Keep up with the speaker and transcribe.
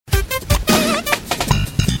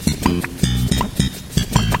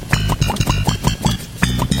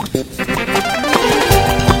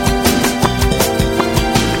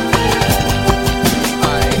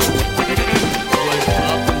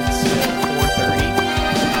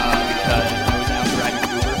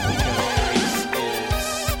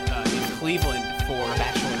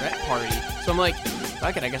So I'm like,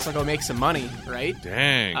 fuck it, I guess I'll go make some money, right?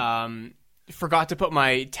 Dang. Forgot to put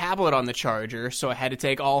my tablet on the charger, so I had to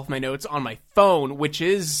take all of my notes on my phone, which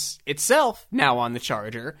is itself now on the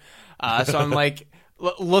charger. So I'm like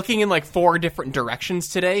looking in like 4 different directions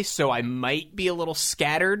today, so I might be a little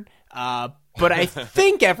scattered, but I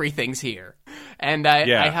think everything's here. And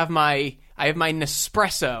I have my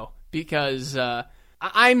Nespresso because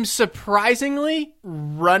I'm surprisingly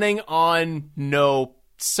running on no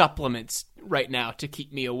supplements right now to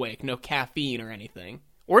keep me awake, no caffeine or anything.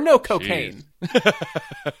 Or no cocaine.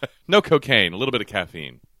 No cocaine, a little bit of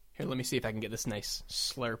caffeine. Here, let me see if I can get this nice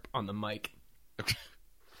slurp on the mic.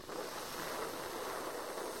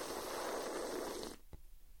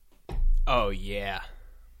 Oh, yeah.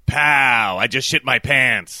 Pow, I just shit my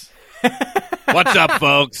pants. What's up,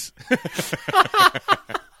 folks?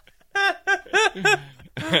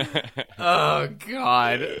 Oh,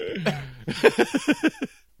 God.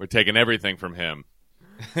 We're taking everything from him.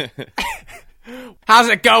 How's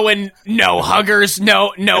it going? No huggers,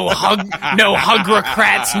 no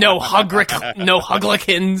hugrocrats, no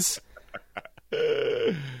huglikins.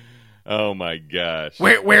 Oh my gosh.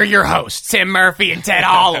 We're your hosts, Tim Murphy and Ted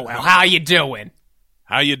Hollowell. How you doing?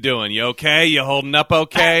 How you doing? You okay? You holding up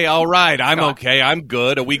okay? All right, I'm okay. I'm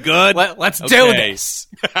good. Are we good? Let's do this.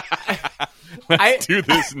 Let's do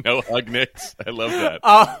this. No hug nicks. I love that.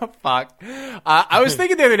 Oh, fuck. I was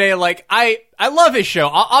thinking the other day, like, I love his show.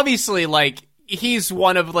 Obviously, like, he's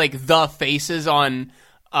one of, like, the faces on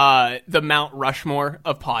the Mount Rushmore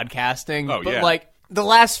of podcasting. Oh, but, yeah. like, the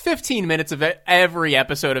last 15 minutes of every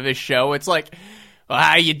episode of his show, it's like, well,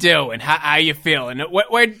 how you doing? How you feeling?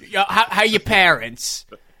 How you parents?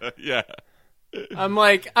 Yeah. I'm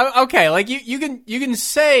like, okay, like, you can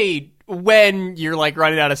say when you're like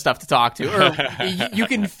running out of stuff to talk to, or you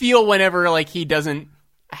can feel whenever like he doesn't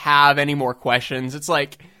have any more questions. It's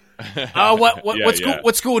like, oh,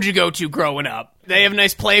 what school did you go to growing up? They have a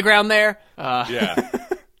nice playground there.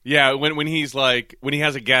 Yeah. When he's like, when he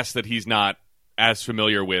has a guest that he's not as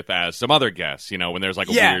familiar with as some other guests, you know, when there's like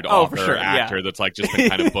a weird author actor that's like just been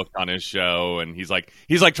kind of booked on his show, and he's like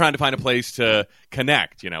trying to find a place to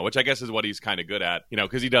connect, you know, which I guess is what he's kind of good at, you know,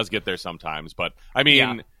 because he does get there sometimes. But I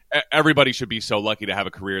mean, everybody should be so lucky to have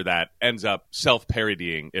a career that ends up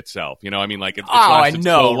self-parodying itself. You know, I mean, like it's lasted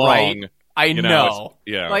so long. Right? I know.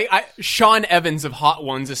 Yeah. Like Sean Evans of Hot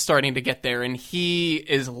Ones is starting to get there, and he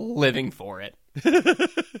is living for it.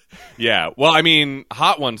 Yeah. Well, I mean,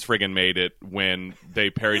 Hot Ones friggin' made it when they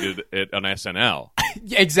parodied it on SNL.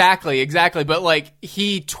 Exactly. But like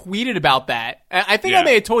he tweeted about that. I think I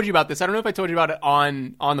may have told you about this. I don't know if I told you about it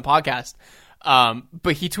on the podcast.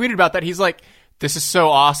 But he tweeted about that. He's like, "This is so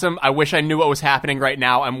awesome. I wish I knew what was happening right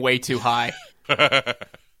now. I'm way too high."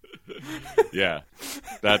 Yeah,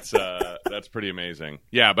 that's pretty amazing.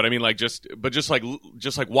 Yeah, but I mean, like, just like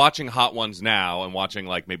watching Hot Ones now and watching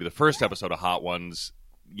like maybe the first episode of Hot Ones,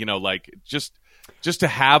 you know, like just to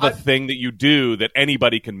have a thing that you do that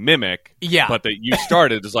anybody can mimic, but that you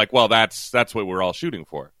started is like, well, that's what we're all shooting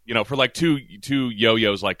for, you know, for like two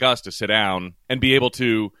yo-yos like us to sit down and be able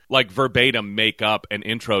to like verbatim make up an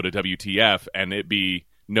intro to WTF and it be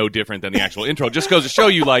no different than the actual intro. Just goes to show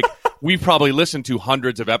you, like, we've probably listened to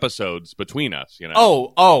hundreds of episodes between us, you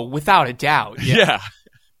know? Oh, without a doubt. Yeah.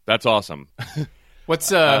 That's awesome. What's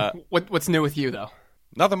new with you, though?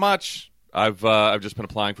 Nothing much. I've just been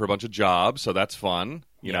applying for a bunch of jobs, so that's fun.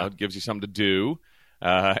 You know, it gives you something to do.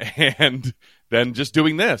 And then just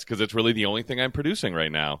doing this, because it's really the only thing I'm producing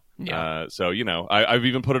right now. Yeah. So, you know, I've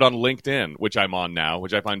even put it on LinkedIn, which I'm on now,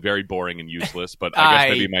 which I find very boring and useless, but I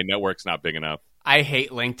guess maybe my network's not big enough. I hate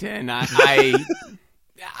LinkedIn.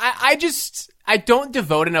 I don't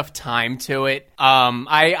devote enough time to it.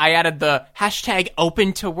 I added the hashtag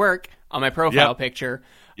open to work on my profile picture.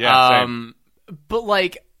 Yeah, same. But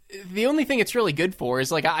like the only thing it's really good for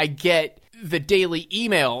is like I get the daily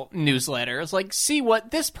email newsletters, like see what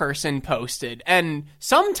this person posted. And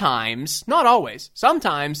sometimes, not always,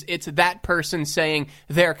 sometimes it's that person saying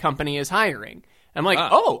their company is hiring. I'm like,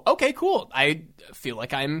 oh, okay, cool. I feel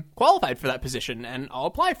like I'm qualified for that position, and I'll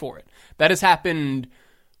apply for it. That has happened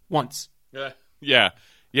once. Yeah.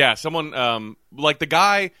 Someone, like the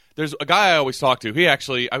guy, there's a guy I always talk to. He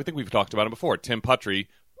actually, I think we've talked about him before, Tim Puttrey,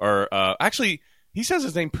 or actually, he says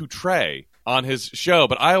his name Poutre on his show,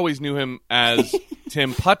 but I always knew him as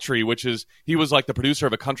Tim Puttrey, which is, he was like the producer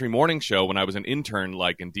of a country morning show when I was an intern,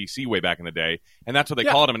 like in DC way back in the day, and that's what they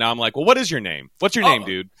called him. And now I'm like, well, what is your name? What's your name,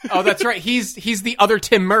 dude? Oh, that's right. He's the other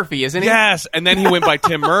Tim Murphy, isn't he? Yes, and then he went by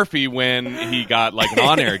Tim Murphy when he got like an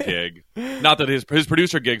on-air gig. Not that his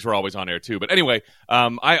producer gigs were always on air too, but anyway,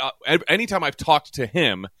 anytime I've talked to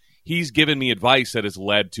him, he's given me advice that has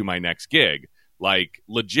led to my next gig. Like,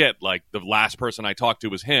 legit, like, the last person I talked to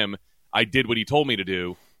was him. I did what he told me to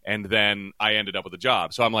do, and then I ended up with a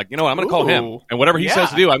job. So I'm like, you know what? I'm going to call him. And whatever he says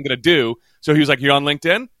to do, I'm going to do. So he was like, you on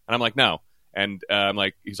LinkedIn? And I'm like, no. And I'm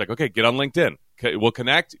like, he's like, okay, get on LinkedIn. We'll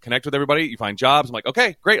connect with everybody. You find jobs. I'm like,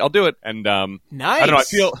 okay, great, I'll do it. And nice. I don't know, I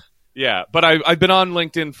feel, yeah, but I've been on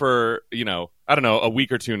LinkedIn for, you know, I don't know, a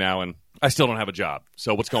week or two now, and I still don't have a job.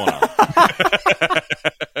 So what's going on?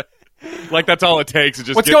 Like, that's all it takes. Is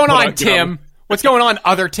just what's going on, Tim? What's going on,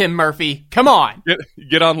 other Tim Murphy? Come on.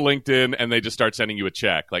 Get on LinkedIn, and they just start sending you a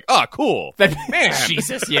check. Like, oh, cool. Man.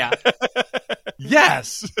 Jesus, yeah.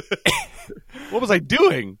 Yes. What was I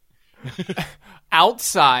doing?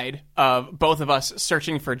 Outside of both of us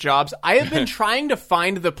searching for jobs, I have been trying to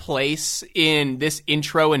find the place in this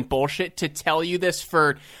intro and bullshit to tell you this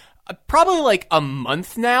for probably like a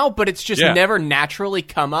month now, but it's just never naturally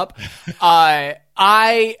come up.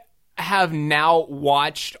 I have now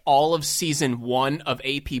watched all of season 1 of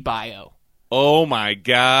AP Bio. Oh my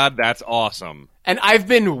God, that's awesome. And I've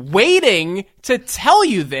been waiting to tell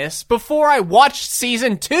you this before I watched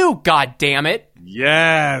season 2, god damn it.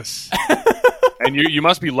 Yes. And you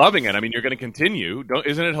must be loving it. I mean, you're going to continue.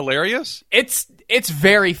 Isn't it hilarious? It's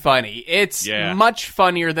very funny. It's much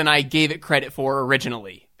funnier than I gave it credit for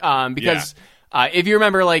originally. Because if you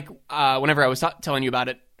remember, like, whenever I was telling you about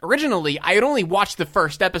it originally, I had only watched the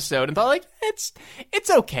first episode and thought, like, it's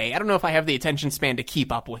okay. I don't know if I have the attention span to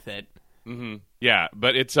keep up with it. Mm-hmm. Yeah,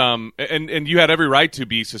 but it's and you had every right to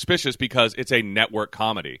be suspicious because it's a network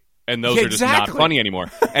comedy, and those are just not funny anymore.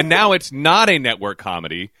 And now it's not a network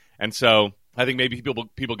comedy, and so I think maybe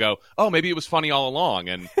people go, oh, maybe it was funny all along,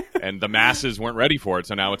 and the masses weren't ready for it,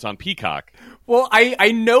 so now it's on Peacock. Well,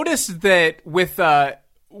 I noticed that with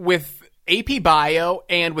AP Bio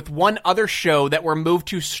and with one other show that were moved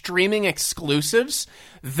to streaming exclusives,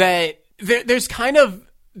 that there's kind of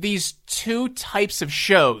these two types of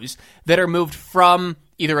shows that are moved from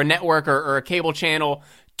either a network or a cable channel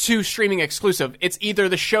to streaming exclusive. It's either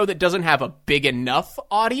the show that doesn't have a big enough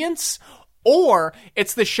audience, or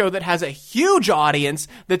it's the show that has a huge audience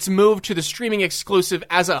that's moved to the streaming exclusive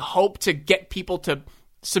as a hope to get people to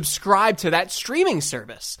subscribe to that streaming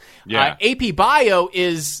service. Yeah. AP Bio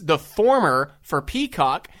is the former for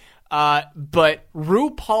Peacock, but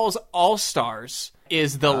RuPaul's All-Stars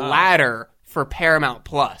is the latter for Paramount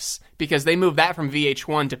Plus, because they moved that from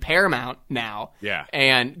VH1 to Paramount now. Yeah.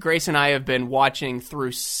 And Grace and I have been watching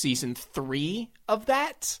through season 3 of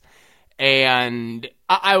that. And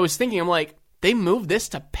I was thinking, I'm like, they moved this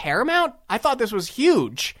to Paramount? I thought this was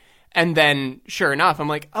huge. And then, sure enough, I'm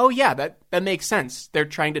like, oh yeah, that makes sense. They're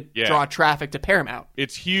trying to draw traffic to Paramount.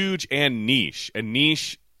 It's huge and niche. And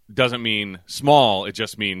niche doesn't mean small. It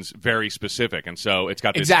just means very specific. And so it's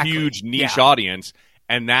got this huge niche audience.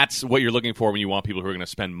 And that's what you're looking for when you want people who are going to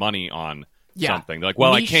spend money on something. They're like,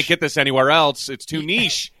 well, niche, I can't get this anywhere else. It's too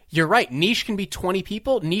niche. You're right. Niche can be 20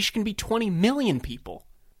 people. Niche can be 20 million people.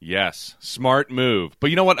 Yes. Smart move. But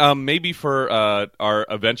you know what? Maybe for our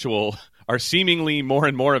seemingly more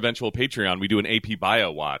and more eventual Patreon, we do an AP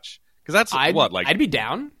Bio watch. Because that's I'd be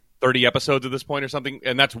down. 30 episodes at this point or something.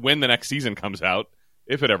 And that's when the next season comes out,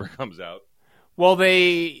 if it ever comes out. Well,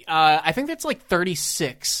 I think that's like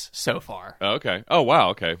 36 so far. Oh, okay. Oh,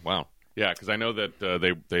 wow. Okay. Wow. Yeah, because I know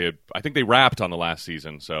that I think they wrapped on the last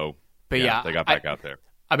season, so they got back out there.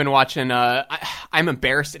 I've been watching. I'm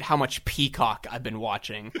embarrassed at how much Peacock I've been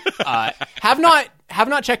watching. Have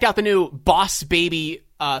not checked out the new Boss Baby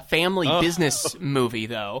family business movie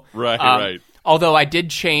though. Right. Although I did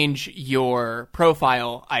change your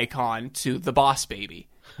profile icon to the Boss Baby.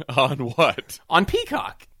 On what? On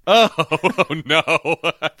Peacock. Oh no!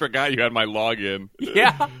 I forgot you had my login.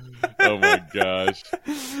 Yeah. Oh my gosh.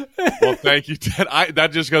 Well, thank you, Ted.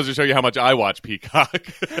 That just goes to show you how much I watch Peacock.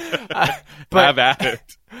 Have at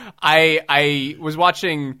it. I was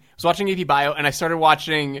watching AP Bio, and I started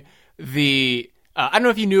watching the. I don't know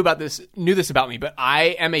if you knew this about me, but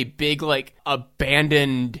I am a big like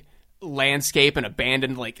abandoned landscape and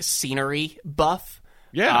abandoned like scenery buff.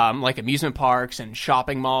 Yeah. Like amusement parks and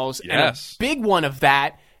shopping malls. Yes. And a big one of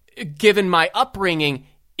that, given my upbringing,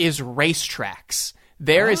 is racetracks.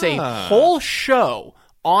 There is a whole show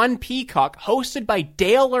on Peacock hosted by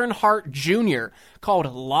Dale Earnhardt Jr.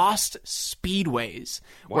 called Lost Speedways,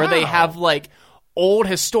 where they have like old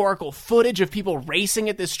historical footage of people racing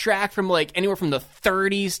at this track from like anywhere from the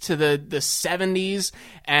 30s to the 70s,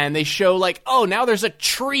 and they show like, oh, now there's a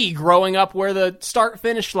tree growing up where the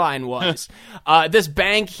start-finish line was. This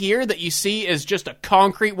bank here that you see is just a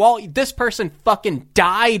concrete wall. This person fucking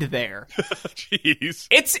died there. Jeez.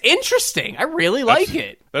 It's interesting. I really like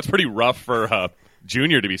it. That's pretty rough for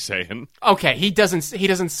Junior to be saying. Okay, he doesn't say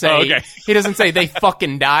okay. he doesn't say they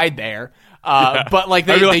fucking died there. But like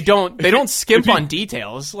they don't skimp on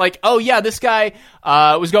details. Like, oh yeah, this guy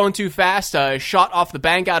was going too fast, shot off the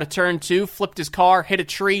bank out of turn 2, flipped his car, hit a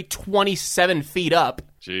tree 27 feet up.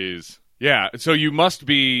 Jeez. Yeah, so you must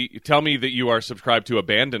be, tell me that you are subscribed to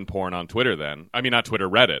abandoned porn on Twitter then. I mean, not Twitter,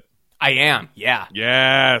 Reddit. I am, yeah.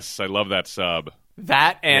 Yes, I love that sub.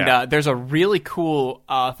 That, and there's a really cool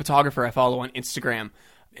photographer I follow on Instagram.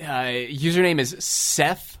 Username is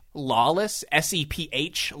Seth Lawless,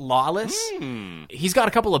 S-E-P-H Lawless. He's got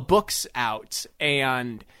a couple of books out,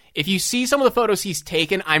 and if you see some of the photos he's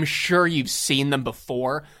taken, I'm sure you've seen them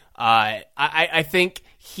before. I think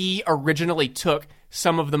he originally took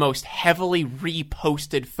some of the most heavily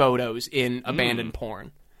reposted photos in abandoned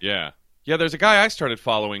porn. Yeah. Yeah, there's a guy I started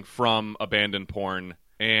following from abandoned porn,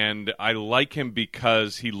 and I like him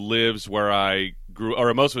because he lives where I grew,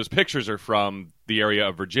 or most of his pictures are from the area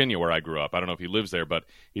of Virginia where I grew up. I don't know if he lives there, but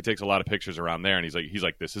he takes a lot of pictures around there, and he's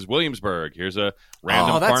like, this is Williamsburg. Here's a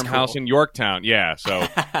random farmhouse in Yorktown. Yeah, so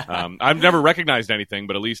I've never recognized anything,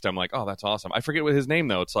 but at least I'm like, oh, that's awesome. I forget what his name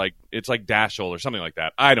though. It's like Dashel or something like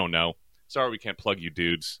that. I don't know. Sorry, we can't plug you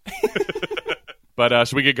dudes. But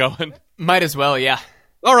should we get going? Might as well, yeah.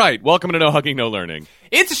 All right, welcome to No Hugging, No Learning.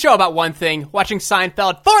 It's a show about one thing, watching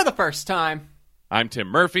Seinfeld for the first time. I'm Tim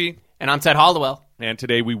Murphy. And I'm Ted Hollowell. And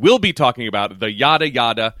today we will be talking about the Yada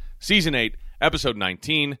Yada, Season 8, Episode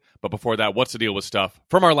 19. But before that, what's the deal with stuff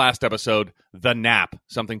from our last episode, The Nap,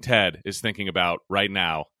 something Ted is thinking about right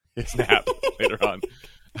now. His nap later on.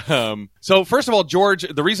 So first of all,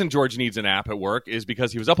 the reason George needs a nap at work is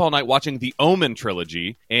because he was up all night watching the Omen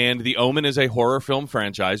trilogy, and the Omen is a horror film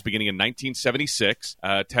franchise beginning in 1976.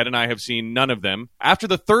 Ted and I have seen none of them. After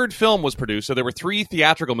the third film was produced, so there were 3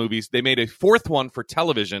 theatrical movies, they made a 4th one for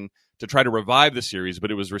television to try to revive the series, but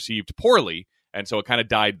it was received poorly, and so it kind of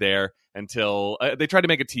died there until they tried to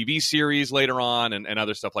make a TV series later on and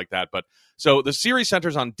other stuff like that. But so the series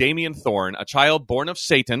centers on Damien Thorne, a child born of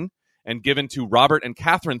Satan and given to Robert and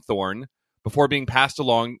Catherine Thorne before being passed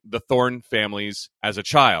along the Thorne families as a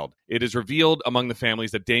child. It is revealed among the families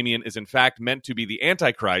that Damien is in fact meant to be the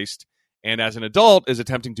Antichrist, and as an adult is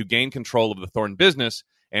attempting to gain control of the Thorne business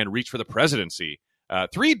and reach for the presidency.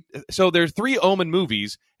 So there's 3 Omen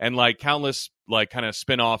movies and like countless like kind of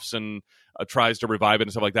spin-offs and tries to revive it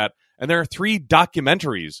and stuff like that. And there are 3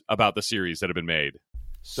 documentaries about the series that have been made.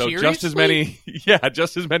 So Seriously?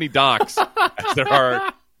 just as many docs as there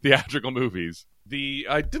are theatrical movies.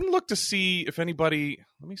 I didn't look to see if anybody.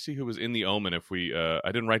 Let me see who was in the Omen. If I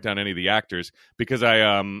didn't write down any of the actors because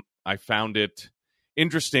I found it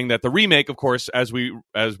interesting that the remake, of course, as we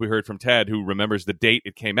heard from Ted, who remembers the date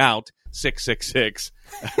it came out, 666.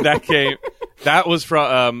 That was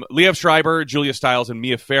from Liev Schreiber, Julia Stiles, and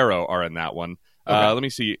Mia Farrow are in that one. Okay. Let me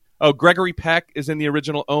see. Oh, Gregory Peck is in the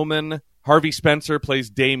original Omen. Harvey Spencer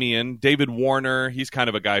plays Damien. David Warner, he's kind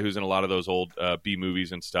of a guy who's in a lot of those old B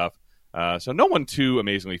movies and stuff. So no one too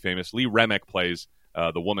amazingly famous. Lee Remick plays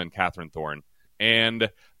the woman, Catherine Thorne.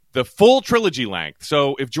 And the full trilogy length.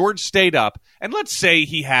 So if George stayed up, and let's say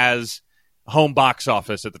he has home box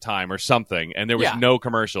office at the time or something, and there was no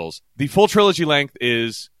commercials, the full trilogy length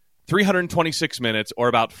is 326 minutes or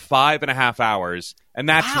about 5.5 hours, and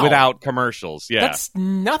that's without commercials. Yeah, that's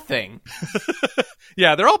nothing.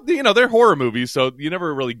 Yeah, they're all they're horror movies, so you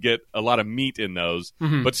never really get a lot of meat in those.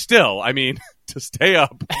 Mm-hmm. But still, I mean, to stay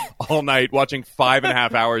up all night watching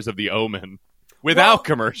 5.5 hours of The Omen without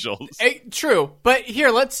commercials. True, but here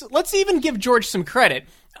let's even give George some credit.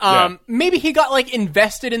 Maybe he got like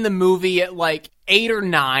invested in the movie at like 8 or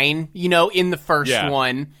 9, in the first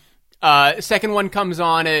one. Second one comes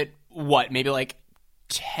on at what, maybe like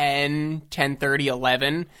 10:30,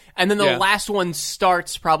 11, and then the last one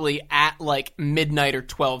starts probably at like midnight or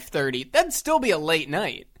 12:30. That'd still be a late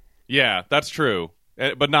night. Yeah, that's true,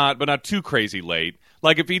 but not too crazy late.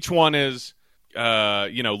 Like if each one is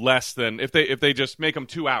less than, if they just make them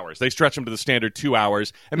 2 hours, they stretch them to the standard 2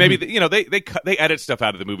 hours, and maybe they edit stuff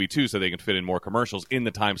out of the movie too, so they can fit in more commercials in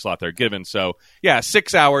the time slot they're given. So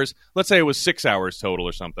 6 hours. Let's say it was 6 hours total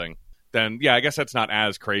or something. Then I guess that's not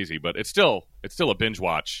as crazy, but it's still a binge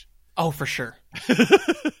watch. Oh, for sure.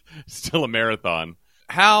 Still a marathon.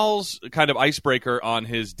 Hal's kind of icebreaker on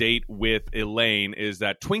his date with Elaine is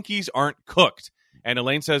that Twinkies aren't cooked. And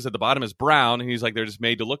Elaine says that the bottom is brown, and he's like, they're just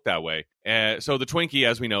made to look that way. So the Twinkie,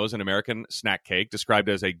 as we know, is an American snack cake described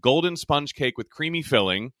as a golden sponge cake with creamy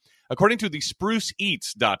filling. According to the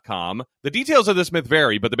spruceeats.com, the details of this myth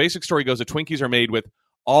vary, but the basic story goes that Twinkies are made with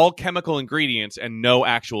all chemical ingredients and no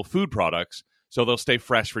actual food products. so they'll stay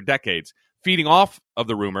fresh for decades. Feeding off of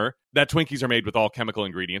the rumor that Twinkies are made with all chemical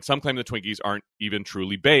ingredients, some claim the Twinkies aren't even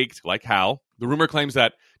truly baked, like Hal. The rumor claims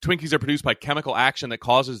that Twinkies are produced by chemical action that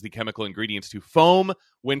causes the chemical ingredients to foam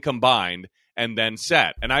when combined and then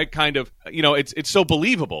set. And I kind of, it's so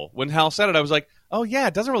believable. When Hal said it, I was like, oh yeah,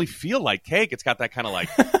 it doesn't really feel like cake. It's got that kind of like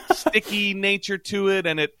sticky nature to it,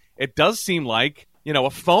 and it does seem like a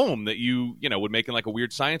foam that you would make in like a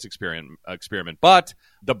weird science experiment. But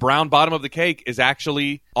the brown bottom of the cake is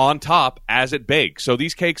actually on top as it bakes. So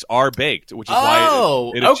these cakes are baked, which is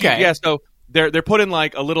why it okay. Yeah, so they're put in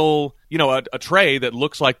like a little, a tray that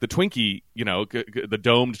looks like the Twinkie, the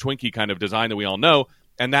domed Twinkie kind of design that we all know.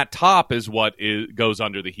 And that top is what goes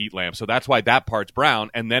under the heat lamp. So that's why that part's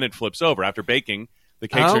brown, and then it flips over. After baking, the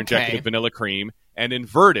cakes are injected with vanilla cream and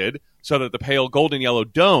inverted so that the pale golden yellow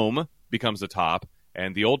dome becomes the top,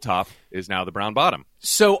 and the old top is now the brown bottom.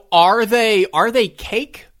 So are they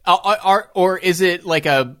cake? Or is it like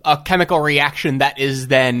a chemical reaction that is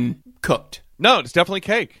then cooked? No, it's definitely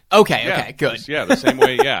cake. Okay, good. Yeah, the same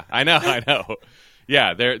way. Yeah, I know.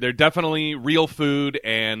 Yeah, they're definitely real food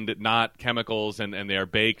and not chemicals, and they are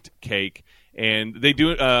baked cake. And they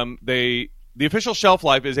do the official shelf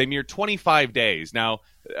life is a mere 25 days. Now,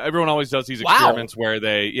 everyone always does these experiments where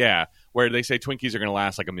they say Twinkies are going to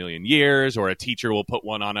last like a million years, or a teacher will put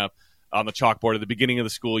one on the chalkboard at the beginning of the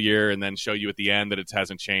school year and then show you at the end that it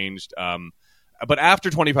hasn't changed. But after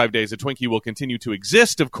 25 days, the Twinkie will continue to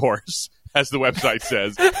exist, of course, as the website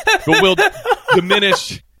says, but will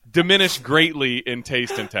diminish greatly in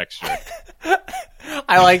taste and texture.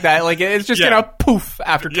 I like that. Like, it's just going to poof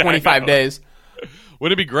after 25 days.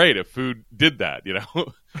 Wouldn't it be great if food did that,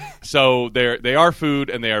 So they are food,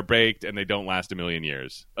 and they are baked, and they don't last a million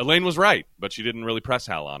years. Elaine was right, but she didn't really press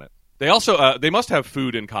Hal on it. They also they must have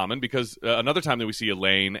food in common, because another time that we see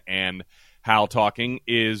Elaine and Hal talking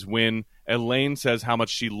is when Elaine says how much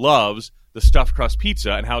she loves the stuffed crust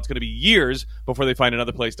pizza, and how it's going to be years before they find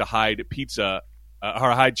another place to hide pizza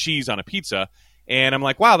or hide cheese on a pizza. And I'm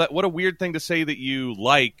like, wow, what a weird thing to say that you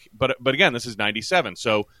like. But again, this is 97.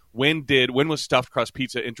 So when was stuffed crust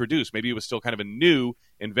pizza introduced? Maybe it was still kind of a new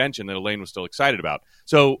invention that Elaine was still excited about.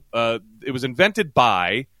 So it was invented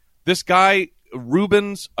by this guy,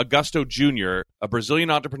 Rubens Augusto Jr., a Brazilian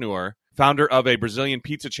entrepreneur, founder of a Brazilian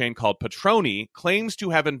pizza chain called Patroni, claims to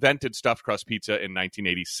have invented stuffed crust pizza in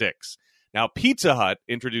 1986. Now, Pizza Hut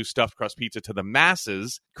introduced stuffed crust pizza to the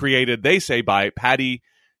masses, created, they say, by Patty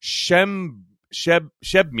Shebmir,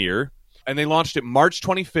 and they launched it March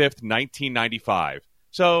 25th, 1995.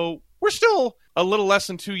 So we're still a little less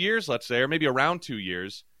than 2 years, let's say, or maybe around 2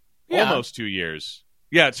 years. Yeah. Almost 2 years.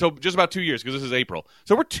 Yeah, so just about 2 years, because this is April.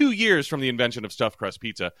 So we're 2 years from the invention of stuffed crust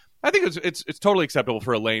pizza. I think it's totally acceptable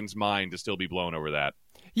for Elaine's mind to still be blown over that.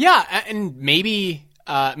 Yeah, and maybe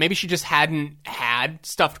she just hadn't had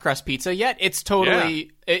stuffed crust pizza yet. It's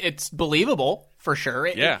totally it's believable for sure.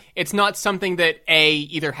 It's not something that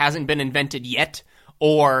either hasn't been invented yet,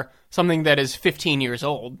 or something that is 15 years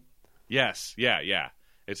old. Yes, yeah.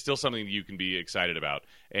 It's still something you can be excited about.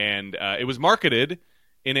 And it was marketed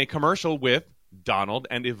in a commercial with Donald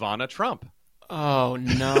and Ivana Trump. Oh,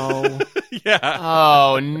 no. Yeah.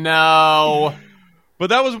 Oh, no. But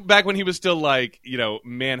that was back when he was still like,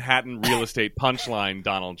 Manhattan real estate punchline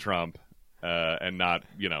Donald Trump, and not,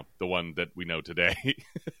 the one that we know today.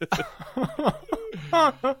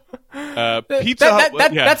 Pizza Hut,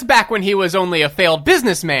 that's back when he was only a failed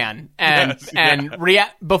businessman,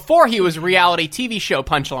 before he was reality TV show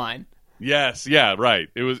punchline. Yes, yeah, right.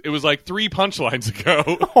 It was like 3 punchlines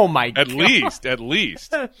ago. Oh my god. At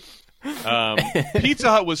least. Pizza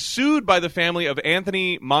Hut was sued by the family of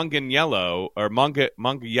Anthony Manganiello, or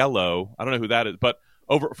Manganiello, I don't know who that is, but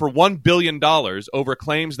for $1 billion over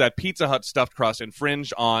claims that Pizza Hut stuffed crust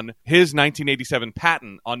infringed on his 1987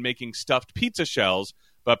 patent on making stuffed pizza shells,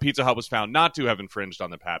 but Pizza Hut was found not to have infringed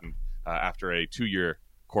on the patent after a 2-year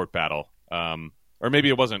court battle. Or maybe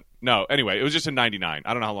it wasn't. No, anyway, it was just in 99.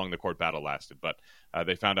 I don't know how long the court battle lasted, but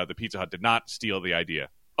they found out that Pizza Hut did not steal the idea.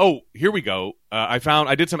 Oh, here we go. I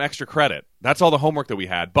did some extra credit. That's all the homework that we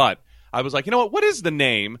had, but I was like, you know what is the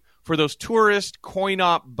name for those tourist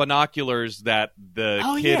coin-op binoculars that the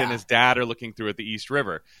kid and his dad are looking through at the East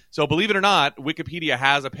River? So believe it or not, Wikipedia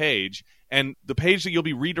has a page, and the page that you'll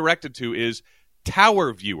be redirected to is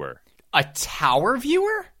Tower Viewer. A Tower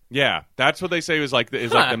Viewer? Yeah, that's what they say like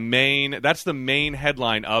the main. That's the main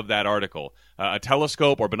headline of that article. A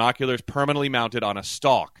telescope or binoculars permanently mounted on a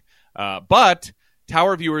stalk. But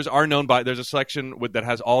tower viewers are known by. There's a section that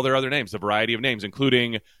has all their other names, a variety of names,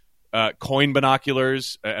 including coin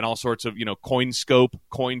binoculars and all sorts of coin scope,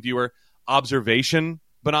 coin viewer, observation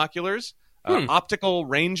binoculars, optical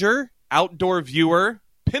ranger, outdoor viewer,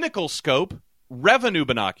 pinnacle scope, revenue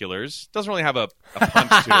binoculars. Doesn't really have a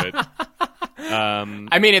punch to it.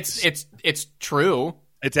 I mean, it's true.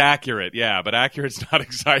 It's accurate, yeah, but accurate's not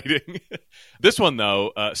exciting. This one,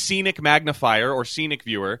 though, scenic magnifier or scenic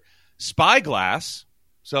viewer, spyglass.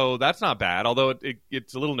 So that's not bad, although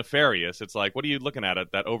it's a little nefarious. It's like, what are you looking at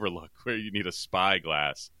that overlook where you need a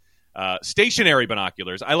spyglass? Stationary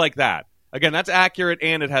binoculars. I like that. Again, that's accurate,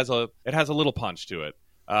 and it has a little punch to it.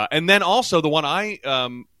 And then also the one I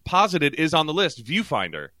posited is on the list,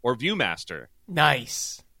 viewfinder or viewmaster.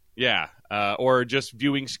 Nice. Yeah, or just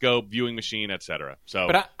viewing scope, viewing machine, etc. So,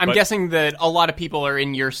 but I'm guessing that a lot of people are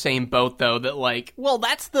in your same boat, though. That like, well,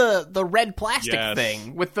 that's the red plastic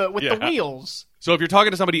thing with the wheels. So if you're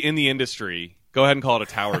talking to somebody in the industry, go ahead and call it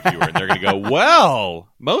a tower viewer, and they're going to go, "Well,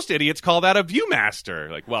 most idiots call that a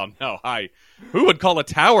viewmaster." Like, well, no, who would call a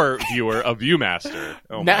tower viewer a viewmaster?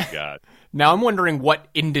 Oh my god! Now I'm wondering what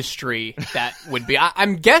industry that would be.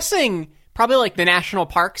 I'm guessing probably like the National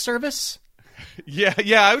Park Service. Yeah,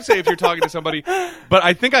 I would say if you're talking to somebody, but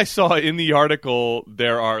I think I saw in the article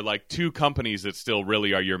there are like 2 companies that still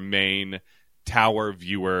really are your main tower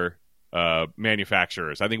viewer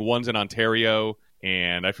manufacturers. I think one's in Ontario,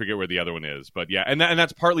 and I forget where the other one is. But yeah, and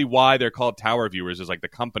that's partly why they're called tower viewers. Is like the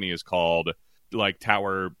company is called like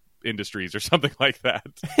Tower Industries or something like that.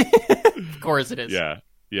 Of course it is.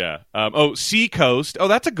 Yeah. Seacoast. Oh,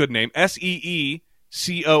 that's a good name. SEECOAST.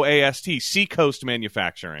 Seacoast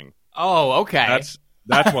Manufacturing. Oh, okay.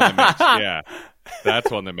 That's one that makes that's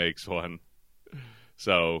one that makes one.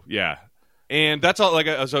 So yeah, and that's all.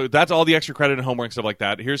 So that's all the extra credit and homework and stuff like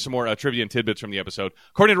that. Here's some more trivia and tidbits from the episode.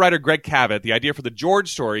 According to writer Greg Cavett, the idea for the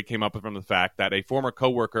George story came up from the fact that a former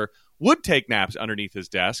coworker would take naps underneath his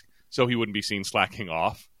desk so he wouldn't be seen slacking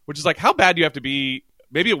off. Which is like, how bad do you have to be?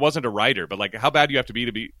 Maybe it wasn't a writer, but like, how bad do you have to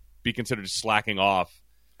be considered slacking off?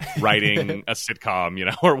 Writing a sitcom,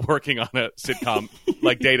 or working on a sitcom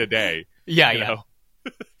like day to day. Yeah.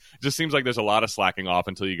 Just seems like there's a lot of slacking off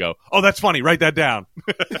until you go, oh, that's funny. Write that down.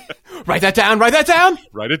 Write that down. Write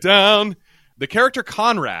it down. The character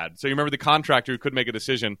Conrad. So you remember the contractor who couldn't make a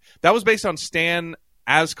decision. That was based on Stan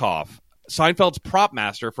Askoff, Seinfeld's prop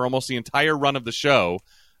master for almost the entire run of the show.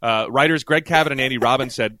 Writers Greg Cavett and Andy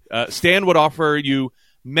Robbins said Stan would offer you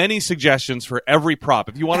many suggestions for every prop.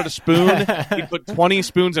 If you wanted a spoon, he'd put 20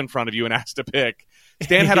 spoons in front of you and ask to pick.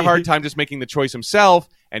 Stan had a hard time just making the choice himself,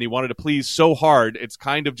 and he wanted to please so hard, it's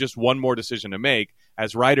kind of just one more decision to make.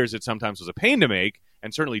 As writers, it sometimes was a pain to make,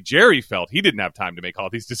 and certainly Jerry felt he didn't have time to make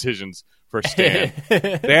all these decisions for Stan.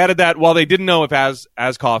 They added that while they didn't know if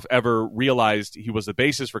Askoff ever realized he was the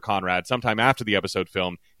basis for Conrad, sometime after the episode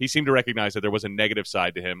filmed, he seemed to recognize that there was a negative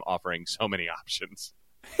side to him offering so many options.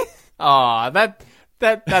 Aw,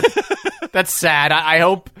 that's sad. I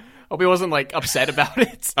hope he wasn't like upset about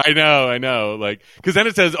it. I know. Like, because then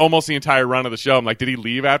it says almost the entire run of the show. I'm like, did he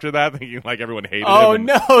leave after that? Thinking like everyone hated him. Oh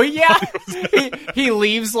no, yeah. he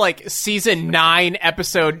leaves like season 9,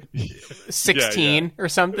 episode 16 or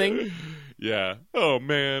something. Yeah. Oh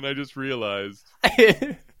man, I just realized.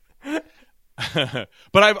 But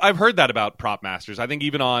I've heard that about prop masters. I think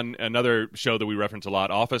even on another show that we reference a lot,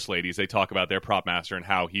 Office Ladies, they talk about their prop master and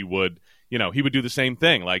how he would do the same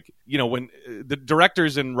thing. Like, when the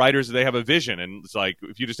directors and writers, they have a vision, and it's like,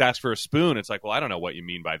 if you just ask for a spoon, it's like, well, I don't know what you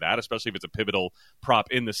mean by that, especially if it's a pivotal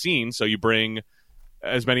prop in the scene. So you bring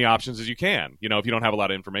as many options as you can, if you don't have a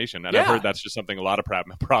lot of information. And I've heard that's just something a lot of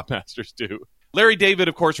prop masters do. Larry David,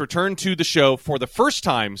 of course, returned to the show for the first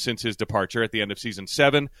time since his departure at the end of season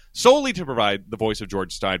 7, solely to provide the voice of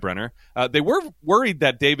George Steinbrenner. They were worried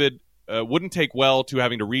that David wouldn't take well to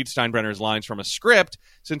having to read Steinbrenner's lines from a script,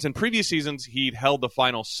 since in previous seasons he'd held the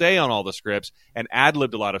final say on all the scripts and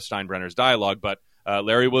ad-libbed a lot of Steinbrenner's dialogue, but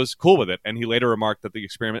Larry was cool with it, and he later remarked that the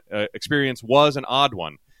experience was an odd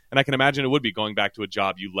one. And I can imagine it would be, going back to a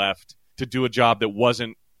job you left to do a job that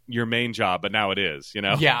wasn't your main job, but now it is,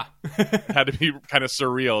 Yeah. It had to be kind of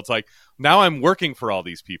surreal. It's like, now I'm working for all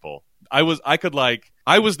these people. I was the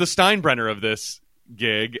Steinbrenner of this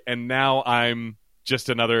gig, and now I'm just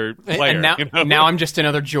another player. And now I'm just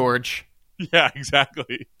another George. Yeah,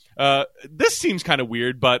 exactly. This seems kind of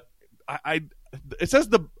weird, but it says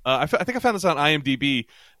I think I found this on IMDb.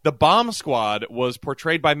 The Bomb Squad was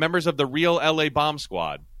portrayed by members of the real LA Bomb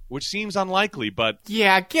Squad, which seems unlikely, but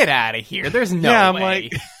yeah, get out of here. There's no I'm way.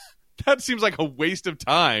 Like, that seems like a waste of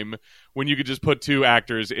time when you could just put 2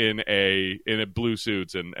 actors in a blue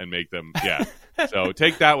suits and make them. Yeah. So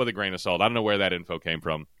take that with a grain of salt. I don't know where that info came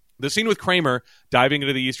from. The scene with Kramer diving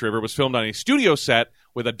into the East River was filmed on a studio set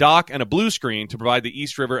with a dock and a blue screen to provide the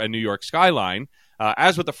East River and New York skyline.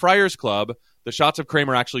 As with the Friars Club, the shots of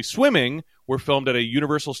Kramer actually swimming were filmed at a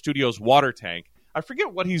Universal Studios water tank. I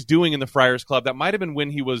forget what he's doing in the Friars Club. That might have been when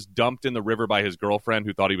he was dumped in the river by his girlfriend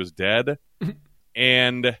who thought he was dead.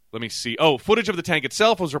 And let me see. Oh, footage of the tank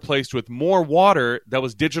itself was replaced with more water that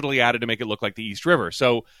was digitally added to make it look like the East River.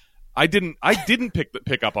 So I didn't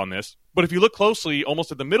pick up on this, but if you look closely,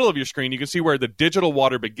 almost at the middle of your screen, you can see where the digital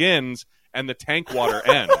water begins and the tank water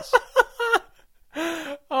ends.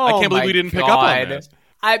 I can't believe we didn't pick up on this.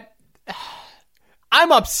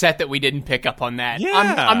 I'm upset that we didn't pick up on that. Yeah.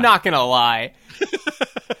 I'm not gonna lie.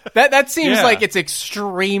 That seems like it's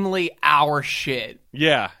extremely our shit.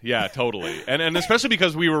 Yeah, totally. And especially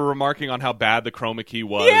because we were remarking on how bad the chroma key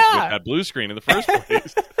was with that blue screen in the first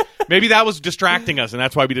place. Maybe that was distracting us, and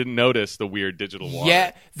that's why we didn't notice the weird digital water.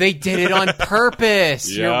 Yeah, they did it on purpose.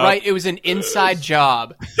 You're right. It was an inside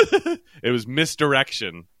job. It was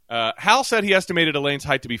misdirection. Hal said he estimated Elaine's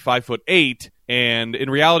height to be 5'8", and in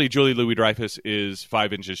reality, Julie Louis-Dreyfus is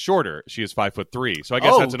 5 inches shorter. She is 5'3". So I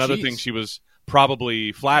guess that's another thing she was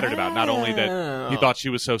probably flattered about. Not only that he thought she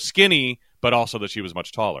was so skinny, but also that she was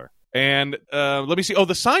much taller. And let me see. Oh,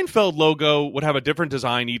 the Seinfeld logo would have a different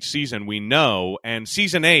design each season, we know. And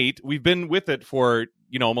season 8, we've been with it for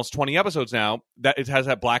almost 20 episodes now, that it has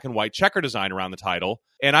that black and white checker design around the title.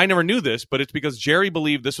 And I never knew this, but it's because Jerry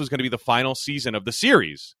believed this was going to be the final season of the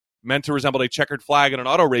series, meant to resemble a checkered flag in an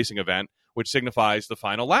auto racing event, which signifies the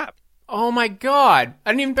final lap. Oh my God.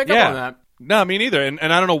 I didn't even pick up on that. No, me neither. And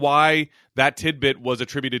I don't know why that tidbit was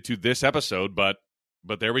attributed to this episode, but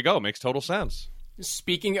there we go. Makes total sense.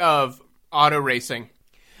 Speaking of auto racing,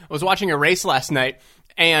 I was watching a race last night,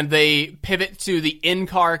 and they pivot to the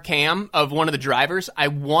in-car cam of one of the drivers. I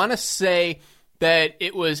want to say that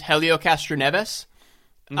it was Helio Castroneves,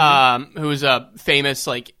 who is a famous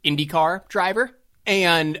IndyCar driver.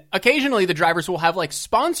 And occasionally the drivers will have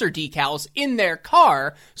sponsor decals in their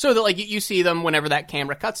car so that you see them whenever that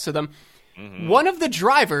camera cuts to them. Mm-hmm. One of the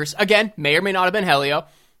drivers, again, may or may not have been Helio,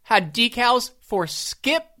 had decals for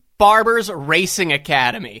Skip Barber's Racing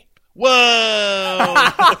Academy. Whoa!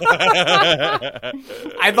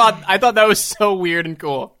 I thought that was so weird and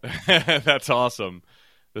cool. That's awesome.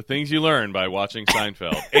 The things you learn by watching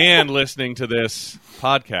Seinfeld and listening to this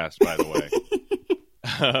podcast, by the way.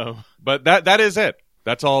 But that is it.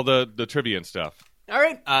 That's all the trivia and stuff. All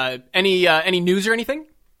right. Any news or anything?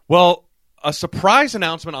 Well, a surprise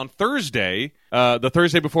announcement on Thursday, the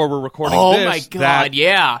Thursday before we're recording this. Oh, my God,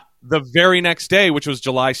 yeah. The very next day, which was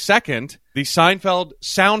July 2nd, the Seinfeld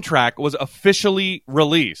soundtrack was officially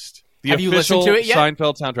released. Have you listened to it yet?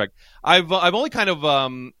 Seinfeld soundtrack. I've only kind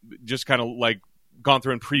of just kind of gone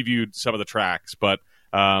through and previewed some of the tracks, but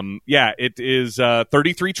it is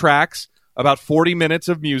 33 tracks, about 40 minutes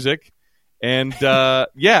of music. And have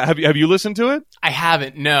you listened to it? I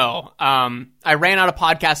haven't, no. I ran out of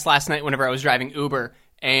podcasts last night whenever I was driving Uber,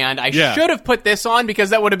 and I should have put this on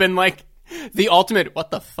because that would have been the ultimate, what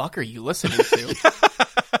the fuck are you listening to?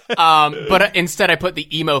 But instead I put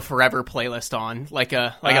the Emo Forever playlist on, like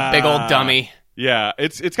a big old dummy. Yeah,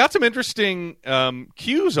 it's got some interesting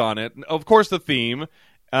cues on it. Of course, the theme.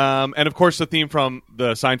 And of course, the theme from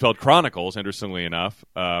the Seinfeld Chronicles, interestingly enough.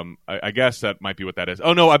 I guess that might be what that is.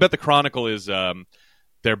 Oh, no, I bet the Chronicle is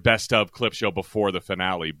their best of clip show before the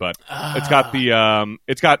finale. But it's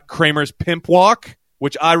got Kramer's Pimp Walk,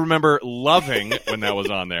 which I remember loving when that was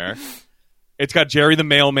on there. It's got Jerry the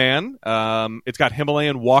Mailman. It's got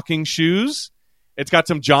Himalayan Walking Shoes. It's got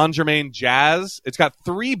some John Germain jazz. It's got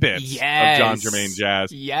 3 bits of John Germain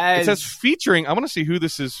jazz. Yes. It says featuring. I want to see who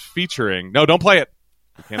this is featuring. No, don't play it.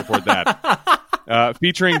 I can't afford that.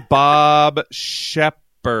 Featuring Bob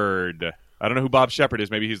Shepard. I don't know who Bob Shepard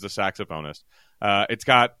is. Maybe he's the saxophonist. It's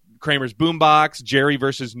got Kramer's Boombox, Jerry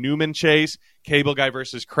versus Newman Chase, Cable Guy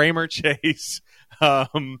versus Kramer Chase.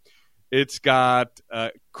 It's got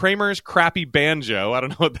Kramer's Crappy Banjo. I don't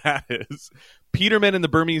know what that is. Peterman in the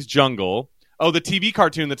Burmese Jungle. Oh, the TV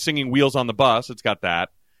cartoon that's singing Wheels on the Bus. It's got that.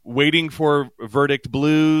 Waiting for Verdict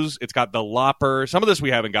Blues. It's got The Lopper. Some of this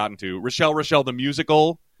we haven't gotten to. Rochelle the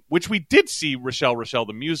Musical, which we did see Rochelle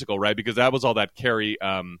the Musical, right? Because that was all that Carrie,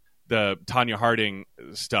 the Tanya Harding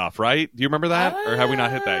stuff, right? Do you remember that? Or have we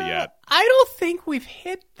not hit that yet? I don't think we've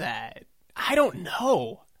hit that. I don't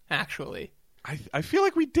know, actually. I feel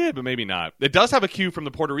like we did, but maybe not. It does have a cue from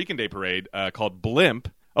the Puerto Rican Day Parade called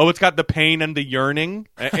Blimp. Oh, it's got The Pain and the Yearning.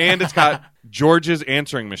 And it's got George's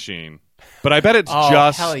Answering Machine. But I bet it's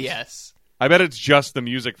just... hell yes. I bet it's just the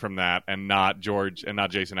music from that and not George and not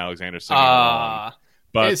Jason Alexander singing along.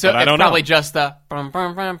 But I don't know. It's probably just the... Bum,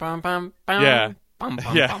 bum, bum, bum, bum, bum, yeah. Bum,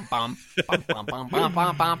 bum, Yeah. bum, bum, bum, bum, bum,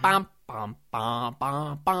 bum, bum, bum, bum, bum,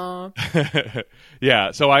 bum, bum.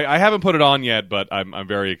 Yeah, so I haven't put it on yet, but I'm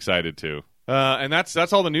very excited to. And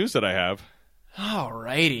that's all the news that I have.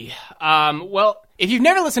 Alrighty. Well, if you've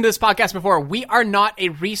never listened to this podcast before, we are not a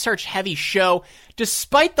research-heavy show,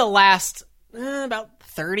 despite the last about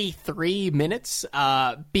 33 minutes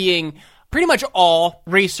being pretty much all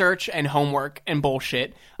research and homework and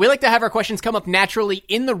bullshit. We like to have our questions come up naturally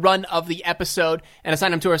in the run of the episode and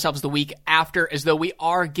assign them to ourselves the week after, as though we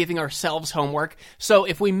are giving ourselves homework. So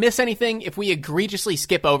if we miss anything, if we egregiously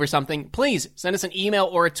skip over something, please send us an email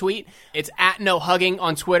or a tweet. It's at NoHugging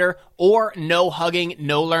on Twitter or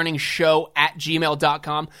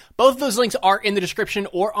NoHuggingNoLearningShow@gmail.com. Both of those links are in the description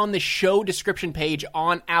or on the show description page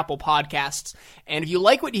on Apple Podcasts. And if you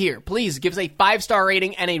like what you hear, please give us a 5-star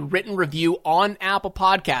rating and a written review on Apple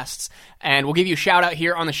Podcasts. And we'll give you a shout out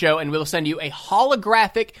here on the show, and we'll send you a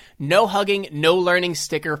holographic No Hugging, No Learning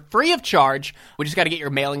sticker free of charge. We just got to get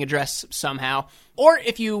your mailing address somehow. Or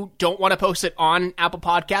if you don't want to post it on Apple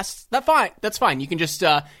Podcasts, that's fine. You can just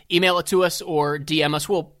email it to us or DM us.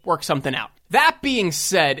 We'll work something out. That being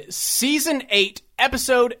said, Season 8,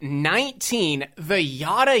 Episode 19, The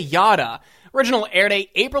Yada Yada. Original air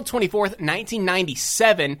date, April 24th,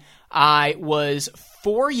 1997. I was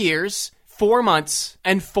 4 years, 4 months,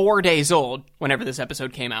 and 4 days old whenever this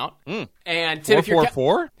episode came out. And Tim,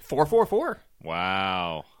 444? 444.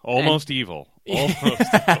 Wow. Almost evil. Almost.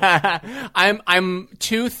 I'm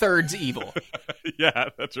 2/3 evil. Yeah,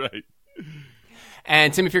 that's right.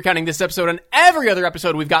 And Tim, if you're counting this episode and every other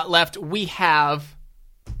episode we've got left, we have...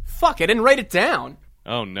 Fuck, I didn't write it down.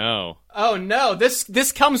 Oh, no. Oh, no.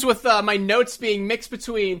 This comes with my notes being mixed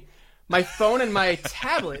between my phone and my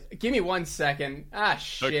tablet. Give me 1 second. Ah,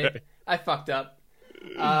 shit. Okay. I fucked up.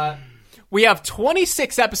 We have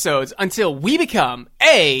 26 episodes until we become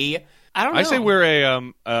I don't know. I say we're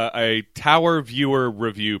a Tower Viewer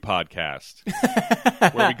review podcast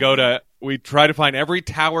where we try to find every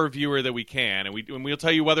Tower Viewer that we can, and we'll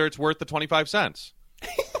tell you whether it's worth the 25 cents.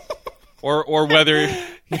 Or whether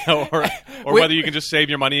whether you can just save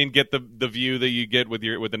your money and get the view that you get with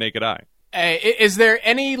the naked eye. Is there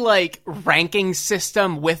any ranking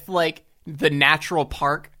system with the natural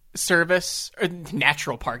park service or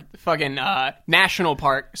national park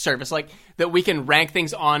service that we can rank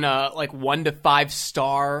things on a 1 to 5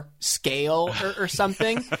 star scale or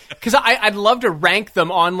something? Because I'd love to rank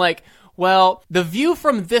them on well, the view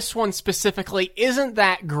from this one specifically isn't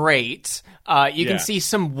that great. You can see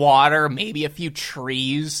some water, maybe a few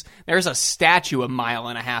trees. There's a statue 1.5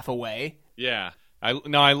 miles away. Yeah. I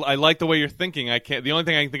like the way you're thinking. The only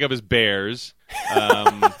thing I can think of is bears.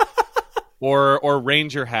 Or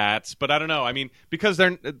ranger hats, but I don't know. I mean, because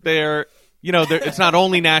they're it's not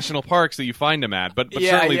only national parks that you find them at, but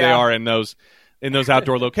certainly they are in those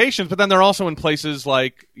outdoor locations. But then they're also in places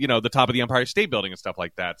like the top of the Empire State Building and stuff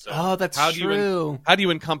like that. So that's true. How do you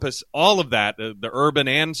encompass all of that, the urban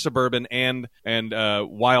and suburban and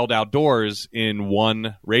wild outdoors in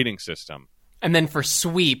one rating system? And then for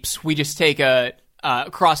sweeps, we just take a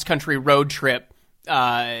cross country road trip,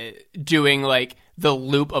 doing the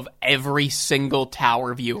loop of every single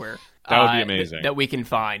Tower Viewer. That would be amazing. That we can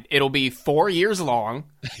find. It'll be 4 years long.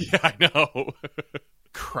 Yeah, I know.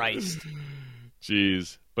 Christ.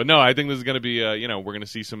 Jeez. But no, I think this is going to be, we're going to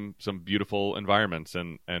see some beautiful environments,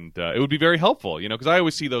 and it would be very helpful, because I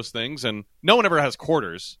always see those things, and no one ever has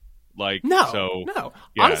quarters. No. Yeah,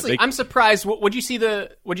 honestly, I'm surprised. What'd you say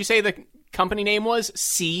the company name was?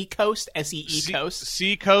 Sea Coast? SEE Coast?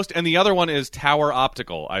 Sea Coast, and the other one is Tower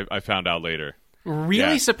Optical, I found out later.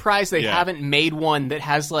 Really surprised they haven't made one that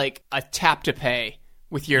has a tap to pay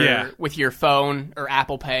with your phone or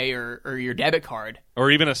Apple Pay or your debit card, or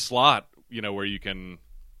even a slot, where you can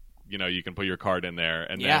put your card in there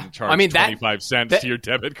and then charge 25 cents to your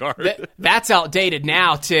debit card. That's outdated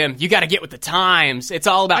now, Tim. You got to get with the times. It's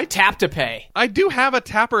all about tap to pay. I do have a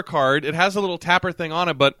tapper card. It has a little tapper thing on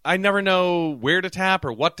it, but I never know where to tap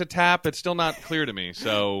or what to tap. It's still not clear to me.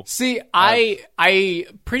 So see, I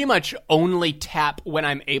pretty much only tap when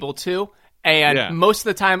I'm able to. And most of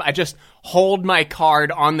the time, I just hold my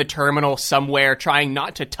card on the terminal somewhere, trying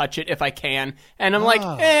not to touch it if I can. And I'm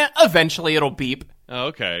eventually it'll beep. Oh,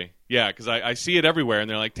 okay. Yeah, because I see it everywhere, and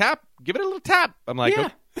they're like, tap, give it a little tap. I'm like,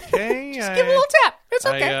 okay. Just give it a little tap. It's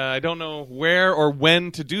okay. I don't know where or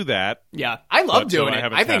when to do that. Yeah, I love doing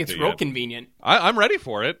it. I think it's real convenient. I'm ready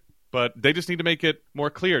for it, but they just need to make it more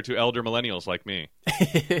clear to elder millennials like me.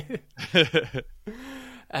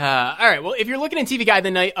 All right, well, if you're looking at TV Guide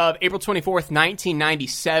the night of April 24th,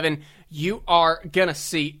 1997, you are going to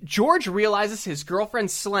see George realizes his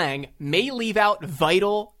girlfriend's slang may leave out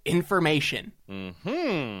vital information.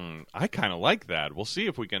 I kind of like that. We'll see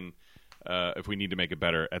if we can if we need to make it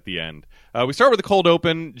better at the end. We start with the cold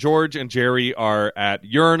open. George and Jerry are at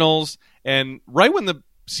urinals, and right when the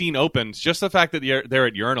scene opens, just the fact that they're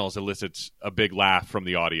at urinals elicits a big laugh from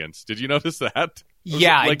the audience. Did you notice that?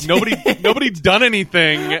 Yeah, like nobody's done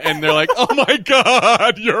anything, and they're like, "Oh my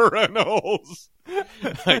god, urinals!"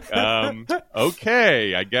 Like,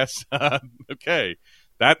 okay, I guess, okay.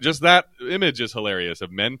 That image is hilarious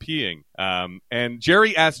of men peeing. And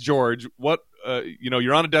Jerry asks George, "What?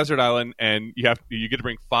 You're on a desert island, and you get to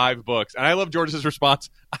bring 5 books." And I love George's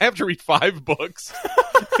response: "I have to read 5 books."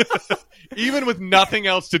 Even with nothing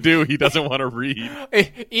else to do, he doesn't want to read.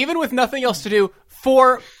 Even with nothing else to do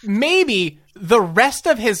for maybe the rest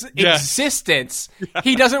of his existence,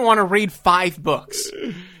 he doesn't want to read 5 books.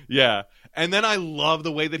 Yeah. And then I love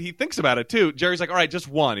the way that he thinks about it, too. Jerry's like, all right, just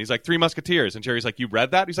one. He's like, 3 Musketeers. And Jerry's like, you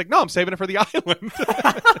read that? He's like, no, I'm saving it for the island.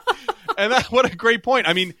 And what a great point.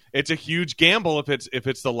 I mean, it's a huge gamble if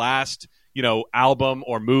it's the last, album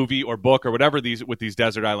or movie or book or whatever with these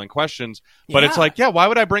desert island questions. But it's like, why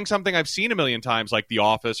would I bring something I've seen a million times like The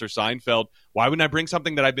Office or Seinfeld? Why wouldn't I bring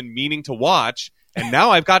something that I've been meaning to watch? And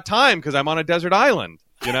now I've got time because I'm on a desert island.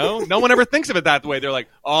 No one ever thinks of it that way. They're like,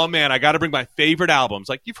 oh man, I got to bring my favorite albums.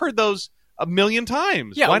 Like, you've heard those a million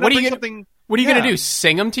times. Yeah, why not bring something? What are you going to do?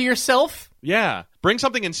 Sing them to yourself? Yeah. Bring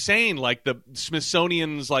something insane like the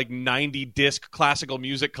Smithsonian's 90 disc classical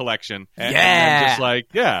music collection. And just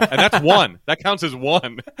and that's one. That counts as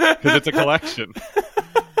one because it's a collection.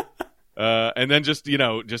 And then just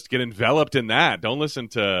get enveloped in that. Don't listen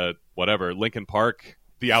to whatever, Linkin Park,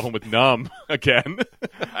 the album with Numb again.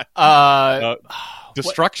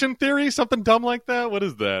 Destruction Theory, something dumb like that. What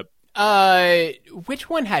is that? Which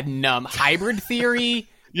one had Numb? Hybrid Theory?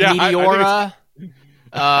 Yeah, Meteora?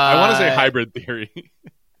 I want to say Hybrid Theory.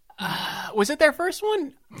 Was it their first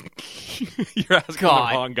one? You're asking the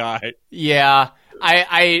wrong guy. Yeah,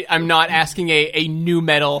 I'm not asking a new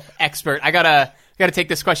metal expert. I gotta take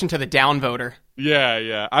this question to the downvoter.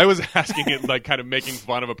 Yeah. I was asking it kind of making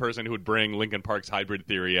fun of a person who would bring Linkin Park's Hybrid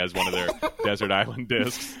Theory as one of their desert island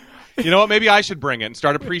discs. You know what? Maybe I should bring it and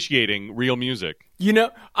start appreciating real music.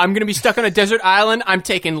 I'm going to be stuck on a desert island. I'm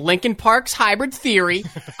taking Linkin Park's Hybrid Theory.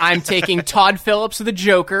 I'm taking Todd Phillips' The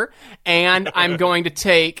Joker. And I'm going to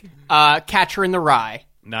take Catcher in the Rye.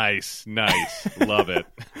 Nice. Love it.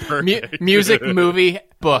 Music, movie,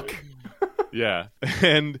 book. Yeah.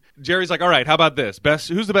 And Jerry's like, all right, how about this?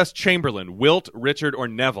 Who's the best Chamberlain? Wilt, Richard, or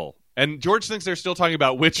Neville? And George thinks they're still talking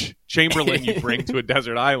about which Chamberlain you bring to a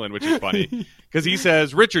desert island, which is funny. Because he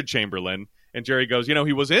says Richard Chamberlain, and Jerry goes,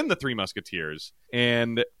 he was in the 3 Musketeers.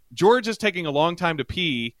 And George is taking a long time to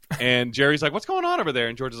pee, and Jerry's like, what's going on over there?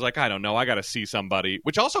 And George is like, I don't know, I got to see somebody.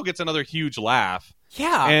 Which also gets another huge laugh.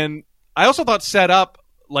 Yeah. And I also thought set up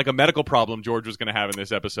like a medical problem George was going to have in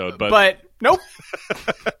this episode. But nope.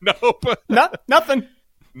 Nope. Nothing.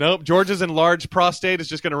 Nope, George's enlarged prostate is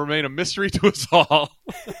just going to remain a mystery to us all.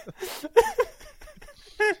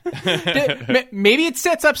 Maybe it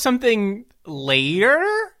sets up something later?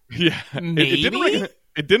 Yeah. Maybe?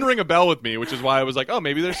 It didn't ring a bell with me, which is why I was like, oh,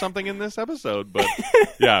 maybe there's something in this episode. But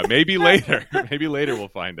yeah, maybe later. Maybe later we'll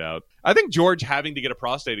find out. I think George having to get a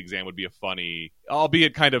prostate exam would be a funny,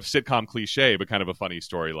 albeit kind of sitcom cliche, but kind of a funny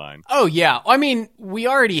storyline. Oh, yeah. I mean, we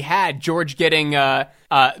already had George getting the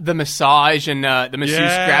massage, and the masseuse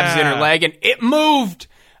grabs his inner leg, and it moved.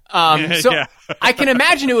 I can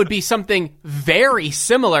imagine it would be something very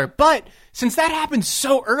similar, but since that happened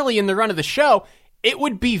so early in the run of the show, it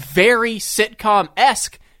would be very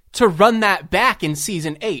sitcom-esque to run that back in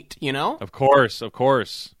season 8, Of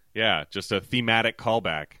course. Yeah, just a thematic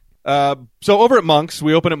callback. So over at Monk's,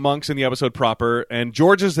 we open at Monk's in the episode proper, and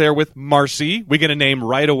George is there with Marcy. We get a name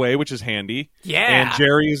right away, which is handy. Yeah. And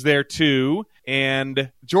Jerry is there too.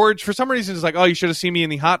 And George, for some reason, is like, oh, you should have seen me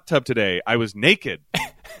in the hot tub today. I was naked.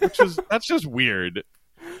 That's just weird.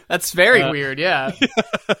 That's very weird, yeah.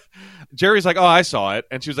 Jerry's like, oh, I saw it.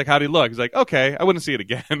 And she was like, how'd he look? He's like, okay, I wouldn't see it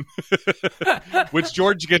again. Which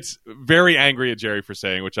George gets very angry at Jerry for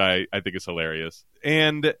saying, which I think is hilarious.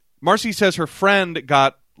 And Marcy says her friend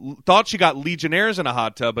thought she got Legionnaires in a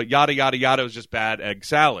hot tub, but yada, yada, yada was just bad egg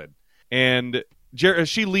salad. And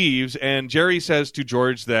she leaves, and Jerry says to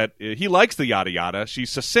George that he likes the yada, yada. She's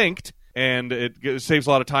succinct, and it saves a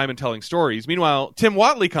lot of time in telling stories. Meanwhile, Tim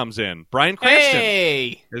Whatley comes in. Bryan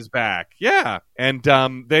Cranston is back. Yeah. And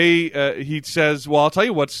he says, well, I'll tell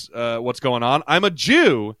you what's going on. I'm a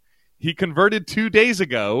Jew. He converted 2 days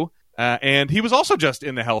ago, and he was also just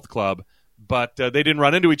in the health club, but they didn't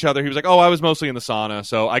run into each other. He was like, oh, I was mostly in the sauna,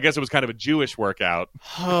 so I guess it was kind of a Jewish workout.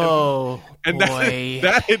 Oh, and boy.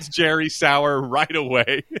 that hits Jerry sour right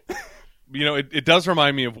away. it does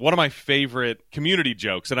remind me of one of my favorite Community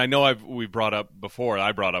jokes, and I know I brought up before,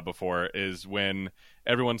 is when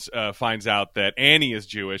everyone finds out that Annie is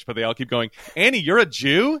Jewish, but they all keep going, Annie, you're a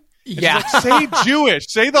Jew? And Yeah. she's like, say Jewish.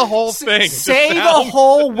 Say the whole thing. Say the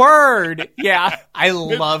whole word. Yeah. I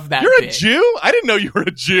love that You're bit. a Jew? I didn't know you were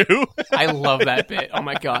a Jew. I love that bit. Oh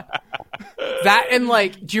my God. That and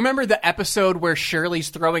do you remember the episode where Shirley's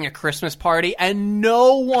throwing a Christmas party and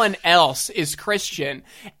no one else is Christian?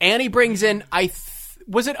 Annie brings in,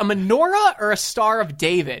 was it a menorah or a Star of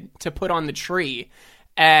David to put on the tree?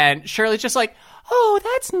 And Shirley's just like, oh,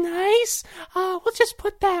 that's nice. We'll just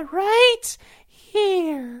put that right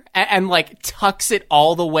here. And tucks it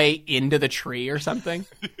all the way into the tree or something.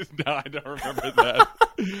 No, I don't remember that.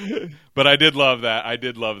 But I did love that. I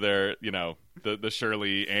did love their, the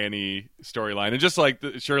Shirley Annie storyline, and just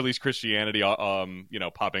Shirley's Christianity,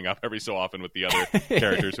 popping up every so often with the other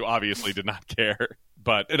characters who obviously did not care.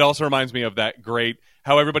 But it also reminds me of that great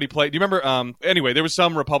how everybody played. Do you remember? Anyway, there was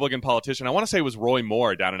some Republican politician. I want to say it was Roy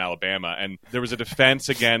Moore down in Alabama, and there was a defense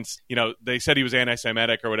against. They said he was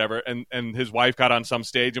anti-Semitic or whatever, and his wife got on some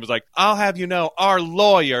stage and was like, "I'll have you know, our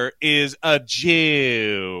lawyer is a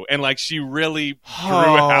Jew," and she really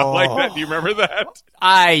drew it out like that. Do you remember that?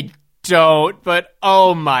 I don't, but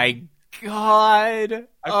oh my God.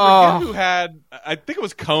 I forget who had. I think it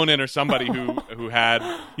was Conan or somebody who had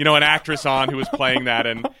an actress on who was playing that,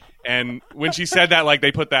 and when she said that,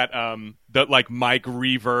 they put that the mic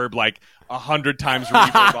reverb 100 times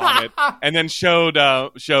reverb on it, and then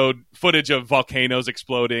showed footage of volcanoes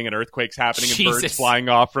exploding and earthquakes happening and birds flying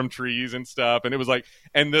off from trees and stuff, and it was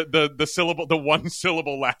and the one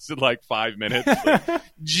syllable lasted 5 minutes.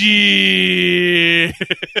 Gee.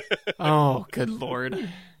 Oh, good Lord.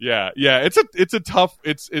 Yeah. It's a tough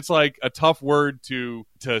a tough word to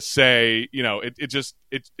say.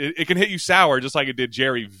 It can hit you sour just like it did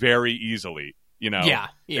Jerry very easily. Yeah.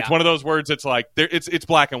 It's one of those words. It's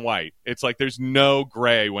black and white. It's there's no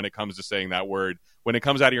gray when it comes to saying that word. When it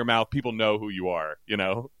comes out of your mouth, people know who you are.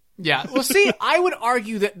 Yeah. Well, see, I would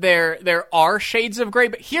argue that there are shades of gray,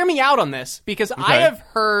 but hear me out on this, because I have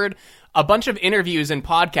heard a bunch of interviews and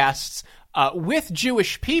podcasts with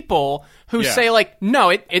Jewish people who say no,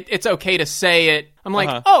 it's okay to say it. I'm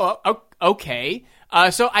like, oh, okay.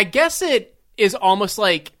 So I guess it is almost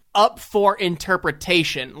up for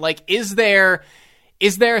interpretation. Is there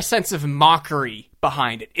a sense of mockery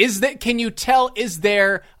behind it? Can you tell, is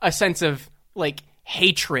there a sense of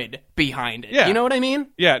hatred behind it? Yeah. You know what I mean?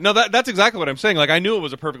 Yeah, no, that's exactly what I'm saying. I knew it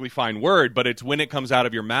was a perfectly fine word, but it's when it comes out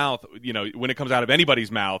of your mouth, when it comes out of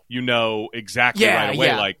anybody's mouth, exactly right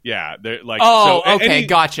away. Okay,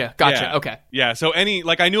 gotcha. Yeah, okay. Yeah, so I knew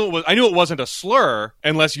it wasn't a slur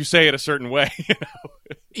unless you say it a certain way,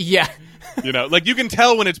 Yeah. You can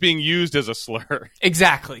tell when it's being used as a slur.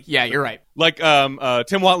 Exactly. Yeah, you're right.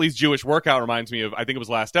 Tim Watley's Jewish workout reminds me of, I think it was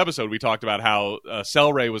last episode, we talked about how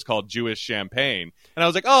Celery was called Jewish champagne. And I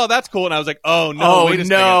was like, oh, that's cool. And I was like, oh, no, wait a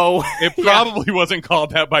second. It probably wasn't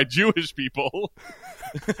called that by Jewish people.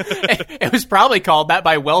 It was probably called that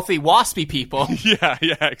by wealthy, waspy people. Yeah,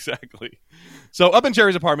 exactly. So up in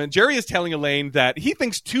Jerry's apartment, Jerry is telling Elaine that he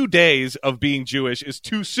thinks 2 days of being Jewish is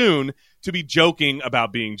too soon to be joking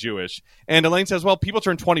about being Jewish. And Elaine says, well, people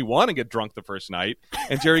turn 21 and get drunk the first night.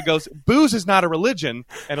 And Jerry goes, booze is not a religion.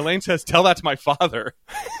 And Elaine says, tell that to my father.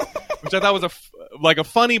 Which I thought was a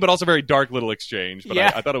funny but also very dark little exchange. But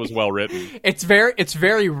I thought it was well written. It's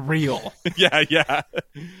very real. Yeah.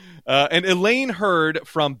 And Elaine heard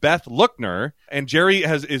from Beth Lookner, and Jerry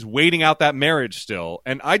is waiting out that marriage still.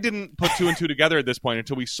 And I didn't put two and two together at this point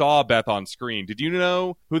until we saw Beth on screen. Did you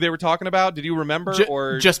know who they were talking about? Did you remember?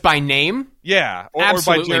 Or just by name? Yeah, or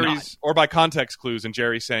Absolutely by Jerry's, not. or by context clues, and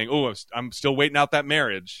Jerry saying, "Oh, I'm still waiting out that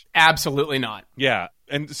marriage." Absolutely not. Yeah,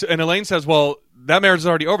 and Elaine says, "Well, that marriage is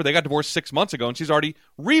already over. They got divorced 6 months ago, and she's already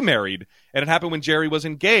remarried. And it happened when Jerry was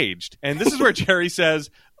engaged." And this is where Jerry says,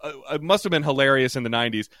 it must have been hilarious in the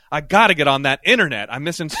 90s, "I got to get on that internet. I'm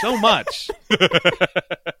missing so much."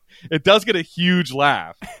 It does get a huge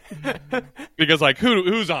laugh. Because,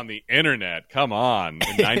 who's on the internet? Come on.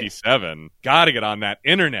 In 97. Got to get on that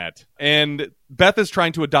internet. And Beth is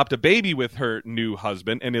trying to adopt a baby with her new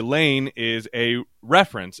husband, and Elaine is a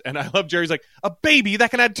reference. And I love Jerry's like, a baby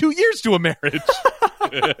that can add 2 years to a marriage.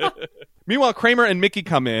 Meanwhile, Kramer and Mickey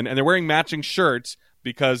come in, and they're wearing matching shirts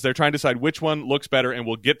because they're trying to decide which one looks better and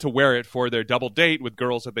will get to wear it for their double date with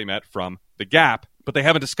girls that they met from The Gap. but they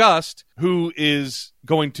haven't discussed who is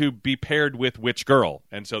going to be paired with which girl.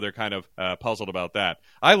 And so they're kind of puzzled about that.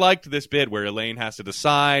 I liked this bit where Elaine has to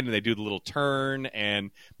decide and they do the little turn,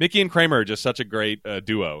 and Mickey and Kramer are just such a great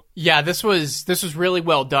duo. Yeah, this was really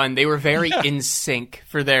well done. They were very in sync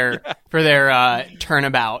for their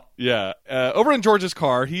turnabout. Yeah. Over in George's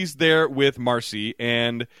car, he's there with Marcy,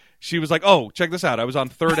 and she was like, oh, check this out. I was on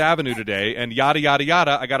 3rd Avenue today, and yada, yada,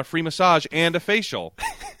 yada. I got a free massage and a facial.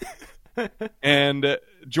 And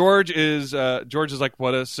George is like,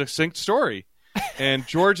 what a succinct story. And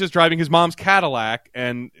George is driving his mom's Cadillac,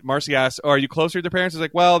 and Marcy asks, oh, are you closer to the parents? He's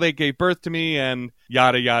like, well, they gave birth to me, and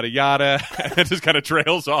yada, yada, yada. And it just kind of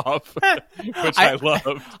trails off, which I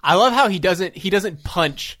love. I love how he doesn't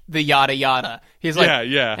punch the yada, yada. He's like,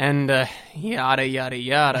 yeah. And yada, yada,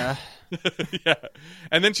 yada. Yeah.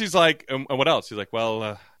 And then she's like, and what else? He's like,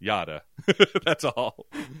 well, yada. That's all.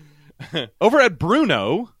 Over at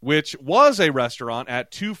Bruno, which was a restaurant at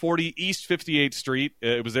 240 East 58th Street.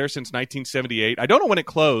 It was there since 1978. I don't know when it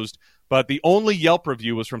closed, but the only Yelp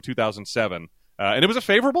review was from 2007. And it was a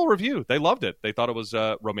favorable review. They loved it. They thought it was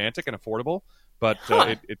romantic and affordable, but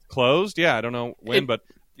it closed. Yeah, I don't know when, but...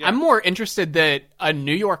 Yeah. I'm more interested that a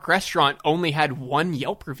New York restaurant only had one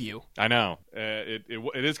Yelp review. I know.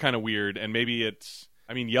 It is kind of weird, and maybe it's...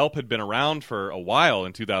 I mean, Yelp had been around for a while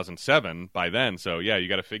in 2007 by then, so yeah, you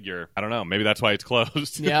got to figure, I don't know, maybe that's why it's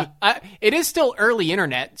closed. Yeah, it is still early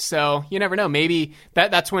internet, so you never know. Maybe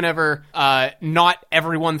that's whenever not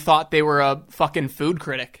everyone thought they were a fucking food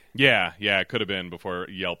critic. Yeah, it could have been before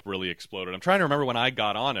Yelp really exploded. I'm trying to remember when I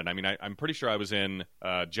got on it. I mean, I'm pretty sure I was in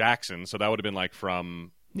Jackson, so that would have been like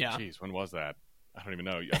from, geez, when was that? I don't even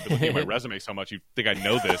know. I've been looking at my resume so much, you'd think I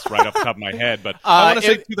know this right off the top of my head, but I want to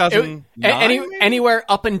say 2009? Anywhere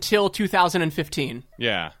up until 2015.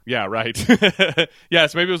 Yeah, right. Yeah,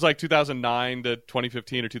 so maybe it was like 2009 to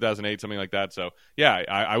 2015 or 2008, something like that. So, yeah,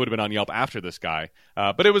 I would have been on Yelp after this guy.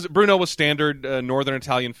 But Bruno was standard Northern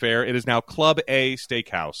Italian fare. It is now Club A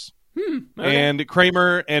Steakhouse. Okay. And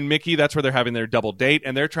Kramer and Mickey, that's where they're having their double date,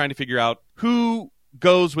 and they're trying to figure out who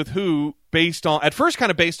goes with who based on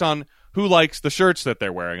who likes the shirts that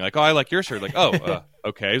they're wearing. Like, oh, I like your shirt. Like, oh,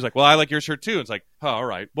 okay. He's like, well, I like your shirt too. It's like, oh, all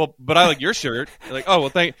right. Well, but I like your shirt. Like, oh,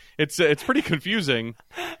 well, it's pretty confusing.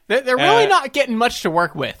 They're really not getting much to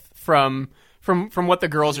work with from what the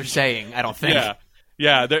girls are saying, I don't think.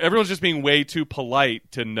 Yeah. Everyone's just being way too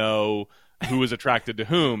polite to know who is attracted to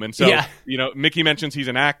whom. And so, Mickey mentions he's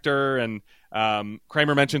an actor, and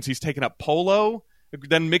Kramer mentions he's taken up polo.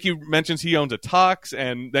 Then Mickey mentions he owns a tux,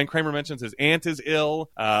 and then Kramer mentions his aunt is ill.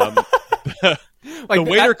 The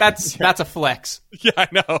waiter, that's a flex. Yeah, I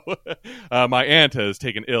know. My aunt has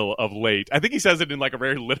taken ill of late. I think he says it in like a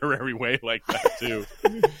very literary way like that too.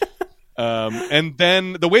 And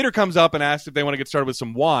then the waiter comes up and asks if they want to get started with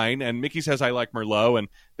some wine, and Mickey says, I like Merlot, and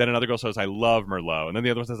then another girl says, I love Merlot, and then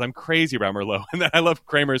the other one says, I'm crazy about Merlot, and then I love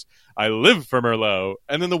Kramer's, I live for Merlot,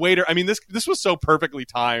 and then the waiter, I mean, this was so perfectly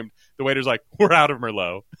timed, the waiter's like, we're out of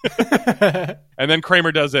Merlot. And then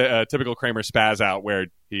Kramer does a typical Kramer spaz out where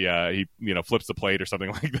he flips the plate or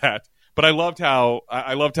something like that. But I loved how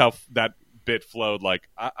that bit flowed, like,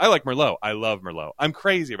 I like Merlot, I love Merlot, I'm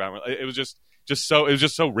crazy about Merlot. It was just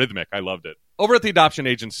so rhythmic. I loved it. Over at the adoption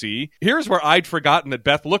agency, here's where I'd forgotten that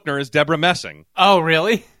Beth Lookner is Deborah Messing. Oh,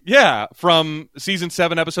 really? Yeah, from season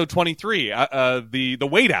 7, episode 23, the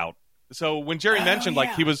wait out. So when Jerry mentioned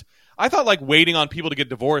I thought like waiting on people to get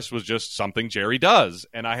divorced was just something Jerry does,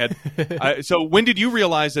 and so when did you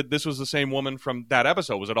realize that this was the same woman from that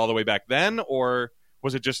episode? Was it all the way back then, or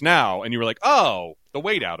was it just now? And you were like, oh, the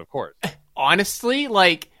wait out, of course. Honestly,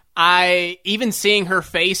 like, even seeing her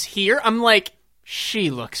face here, I'm like, she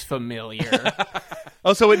looks familiar.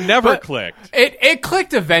 Oh, so it never clicked. It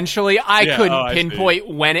clicked eventually. I couldn't pinpoint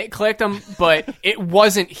when it clicked, but it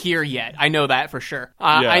wasn't here yet. I know that for sure.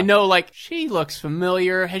 I know, like, she looks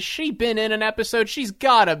familiar. Has she been in an episode? She's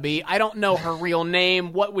gotta be. I don't know her real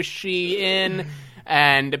name. What was she in?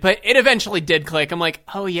 But it eventually did click. I'm like,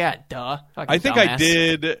 oh yeah, duh. I think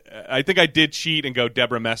I did cheat and go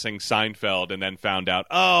Deborah Messing Seinfeld, and then found out,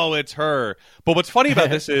 oh, it's her. But what's funny about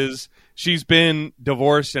this is she's been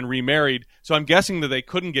divorced and remarried, so I'm guessing that they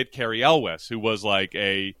couldn't get Carrie Elwes, who was like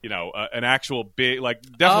an actual big, like,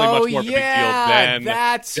 definitely much more of a big deal than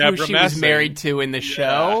that's Deborah who she Messing was married to in the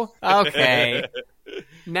show. Okay,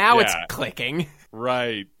 now it's clicking.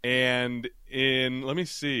 Right. And let me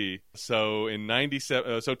see. So in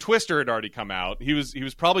 97, so Twister had already come out. He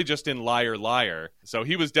was probably just in Liar Liar. So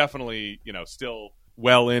he was definitely, still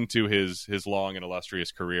well into his long and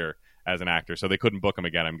illustrious career. as an actor, so they couldn't book him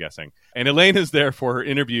again, I'm guessing. And Elaine is there for her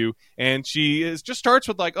interview, and just starts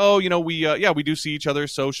with like, oh, we do see each other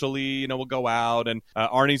socially, we'll go out, and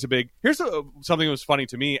Arnie's a big. Here's something that was funny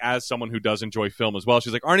to me as someone who does enjoy film as well.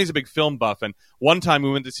 She's like, Arnie's a big film buff, and one time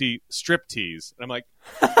we went to see Striptease, and I'm like,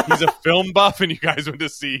 he's a film buff, and you guys went to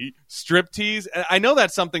see Striptease. And I know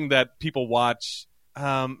that's something that people watch.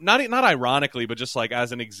 Not ironically, but just like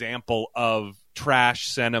as an example of trash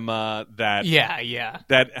cinema that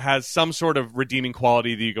that has some sort of redeeming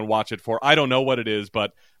quality that you can watch it for. I don't know what it is,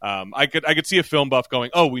 but I could see a film buff going,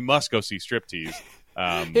 oh, we must go see Striptease.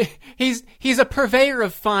 He's a purveyor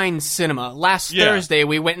of fine cinema. Last Thursday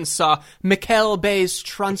we went and saw Michael Bay's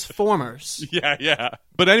Transformers. Yeah.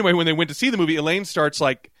 But anyway, when they went to see the movie, Elaine starts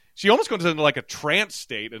like. She almost goes into like a trance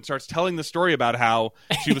state and starts telling the story about how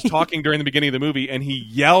she was talking during the beginning of the movie and he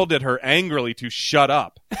yelled at her angrily to shut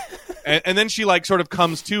up. And then she like sort of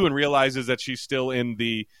comes to and realizes that she's still in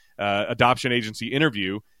the adoption agency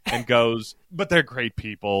interview and goes, but they're great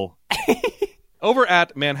people. Over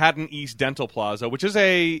at Manhattan East Dental Plaza, which is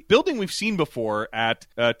a building we've seen before at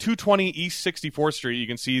 220 East 64th Street. You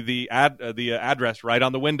can see the address right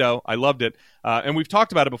on the window. I loved it. And we've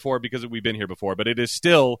talked about it before because we've been here before, but it is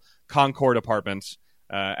still Concord Apartments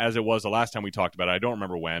as it was the last time we talked about it. I don't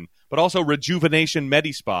remember when. But also Rejuvenation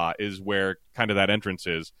Medi-Spa is where kind of that entrance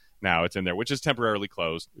is now. It's in there, which is temporarily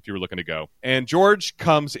closed if you were looking to go. And George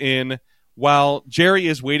comes in while Jerry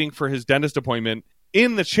is waiting for his dentist appointment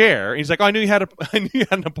in the chair. He's like, oh, I knew you had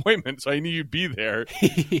an appointment, so I knew you'd be there,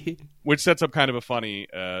 which sets up kind of a funny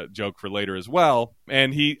joke for later as well.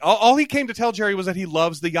 And all he came to tell Jerry was that he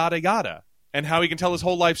loves the yada yada and how he can tell his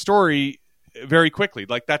whole life story very quickly.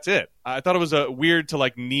 Like, that's it. I thought it was weird to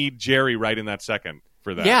like need Jerry right in that second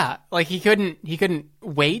for that. Yeah, like he couldn't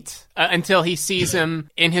wait until he sees him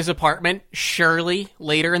in his apartment, surely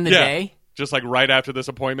later in the day. Just like right after this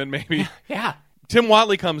appointment, maybe. Yeah. Tim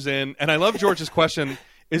Whatley comes in, and I love George's question,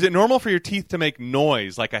 is it normal for your teeth to make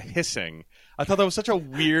noise, like a hissing? I thought that was such a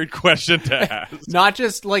weird question to ask. Not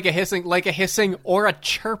just like a hissing or a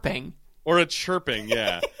chirping. Or a chirping,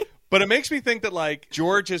 yeah. But it makes me think that, like,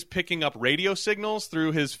 George is picking up radio signals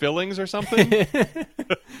through his fillings or something.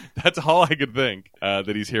 That's all I could think,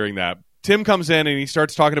 that he's hearing that. Tim comes in and he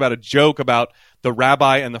starts talking about a joke about the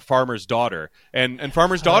rabbi and the farmer's daughter. And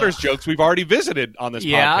farmer's daughter's jokes we've already visited on this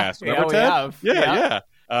podcast. Remember, we Ted? have.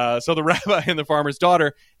 Yeah. So the rabbi and the farmer's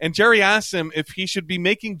daughter. And Jerry asks him if he should be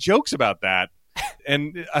making jokes about that.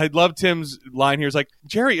 And I love Tim's line here. He's like,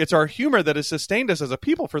 Jerry, it's our humor that has sustained us as a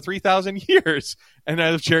people for 3,000 years.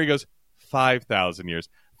 And Jerry goes, 5,000 years.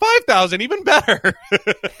 5,000, even better.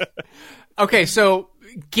 Okay, so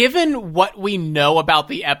given what we know about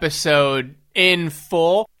the episode in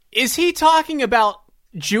full, is he talking about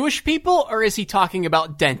Jewish people or is he talking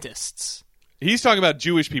about dentists? He's talking about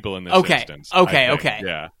Jewish people in this instance. Okay.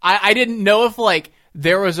 Yeah. I didn't know if like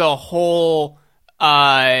there was a whole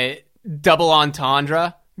double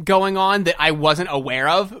entendre going on that I wasn't aware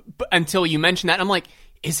of until you mentioned that. I'm like,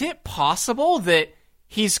 is it possible that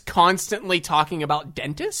he's constantly talking about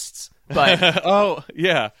dentists? But oh,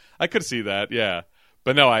 yeah. I could see that, yeah.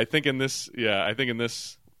 But no, I think in this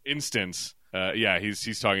instance,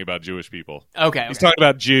 he's talking about Jewish people. Okay. He's talking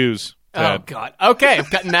about Jews. Ted. Oh, God. Okay, I'm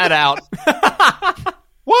cutting that out.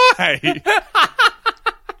 Why?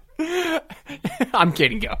 I'm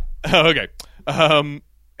kidding, go. Oh, okay.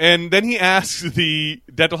 And then he asks the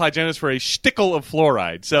dental hygienist for a shtickle of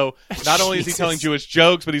fluoride. So not only is he telling Jewish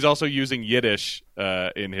jokes, but he's also using Yiddish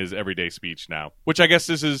in his everyday speech now. Which I guess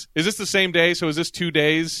is this the same day? So is this 2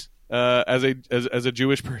 days as a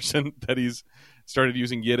Jewish person that he's started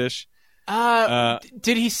using Yiddish?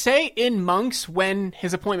 Did he say in Monks when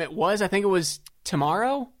his appointment was? I think it was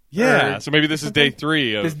tomorrow. Yeah. So maybe this is day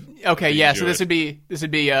 3 of. Okay. Yeah. So this would be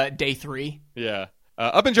day 3. Yeah.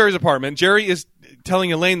 Up in Jerry's apartment, Jerry is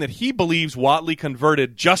telling Elaine that he believes Whatley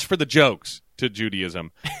converted just for the jokes to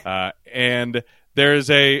Judaism. And there's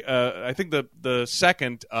I think the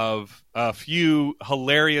second of a few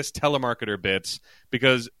hilarious telemarketer bits,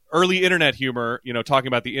 because early internet humor, talking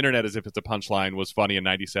about the internet as if it's a punchline was funny in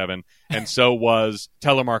 97, and so was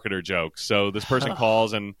telemarketer jokes. So this person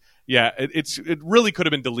calls and yeah, it really could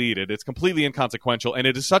have been deleted. It's completely inconsequential, and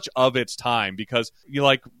it is such of its time because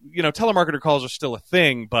telemarketer calls are still a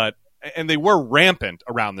thing, and they were rampant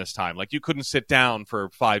around this time. Like, you couldn't sit down for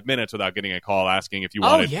 5 minutes without getting a call asking if you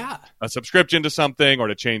wanted a subscription to something or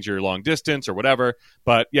to change your long distance or whatever.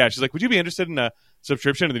 But yeah, she's like, would you be interested in a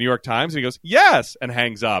subscription to the New York Times? And he goes, yes, and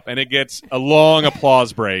hangs up. And it gets a long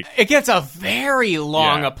applause break. It gets a very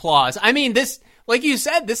long applause. I mean, this, like you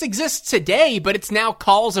said, this exists today, but it's now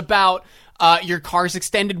calls about your car's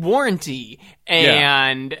extended warranty,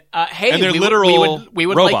 and hey, And they're we literal we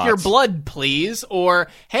would like your robots. blood, please, or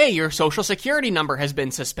hey, your social security number has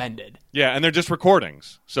been suspended. Yeah, and they're just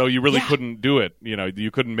recordings, so you really Yeah. couldn't do it. You know,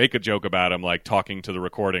 you couldn't make a joke about them, like talking to the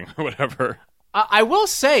recording or whatever. I will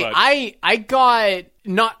say, But- I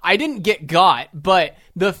didn't get got, but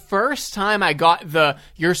the first time I got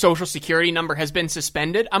your social security number has been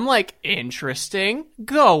suspended, I'm like, interesting,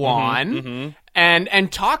 go on,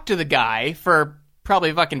 and talk to the guy for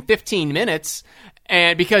probably fucking 15 minutes,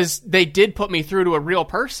 and because they did put me through to a real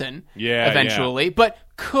person eventually, but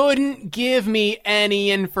couldn't give me any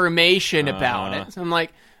information about it. So I'm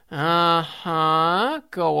like, go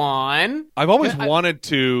on. I've always wanted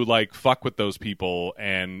to like fuck with those people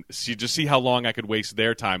and see how long I could waste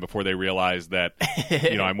their time before they realize that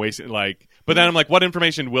I'm wasting like. But then I'm like, what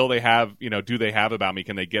information will they have? Do they have about me?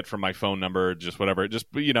 Can they get from my phone number? Just whatever. Just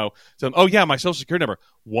So, oh yeah, my social security number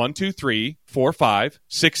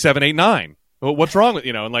 123456789. Well, what's wrong with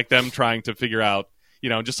and like them trying to figure out.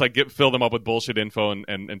 Just like fill them up with bullshit info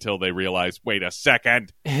and until they realize, wait a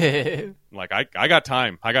second. I'm like, I got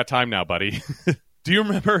time. I got time now, buddy. Do you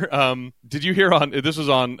remember, did you hear this was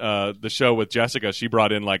on the show with Jessica, she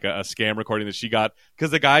brought in like a scam recording that she got, because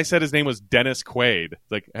the guy said his name was Dennis Quaid.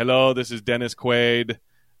 Like, hello, this is Dennis Quaid.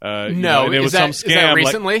 No, and it was some scam. Is that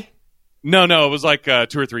recently? No, it was like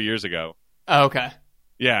 2 or 3 years ago. Oh, okay.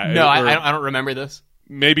 Yeah. No, I don't remember this.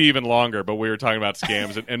 Maybe even longer, but we were talking about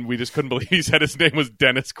scams, and we just couldn't believe he said his name was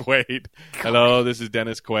Dennis Quaid. Hello, this is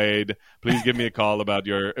Dennis Quaid. Please give me a call about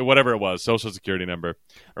your whatever it was, social security number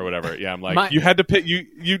or whatever. Yeah, I'm like, you had to pick.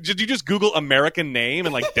 Did you just Google American name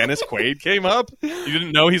and like Dennis Quaid came up? You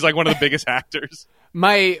didn't know he's like one of the biggest actors.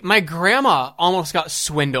 My grandma almost got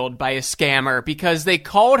swindled by a scammer because they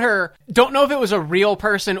called her. Don't know if it was a real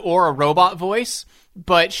person or a robot voice,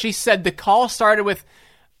 but she said the call started with.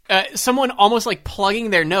 Someone almost like plugging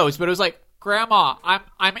their nose, but it was like, Grandma,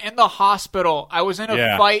 I'm in the hospital. I was in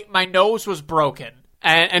a fight. My nose was broken,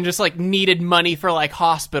 and just like needed money for like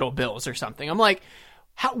hospital bills or something. I'm like,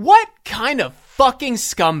 what kind of fucking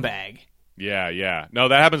scumbag? Yeah. No,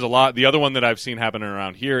 that happens a lot. The other one that I've seen happening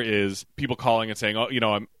around here is people calling and saying, oh,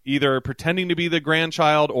 I'm either pretending to be the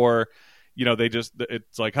grandchild or.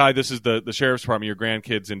 It's like, hi, this is the sheriff's department. Your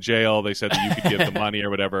grandkid's in jail. They said that you could give the money or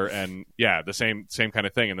whatever. And yeah, the same kind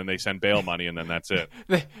of thing. And then they send bail money and then that's it.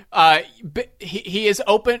 He is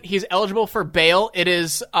open. He's eligible for bail. It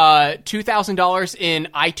is $2,000 in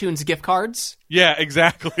iTunes gift cards. Yeah,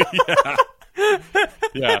 exactly. Yeah.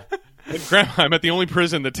 Yeah. And Grandma, I'm at the only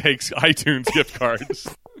prison that takes iTunes gift cards.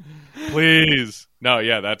 Please. No,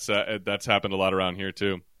 yeah, that's happened a lot around here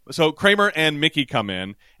too. So Kramer and Mickey come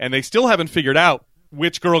in, and they still haven't figured out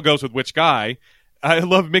which girl goes with which guy. I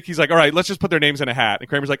love Mickey's like, all right, let's just put their names in a hat. And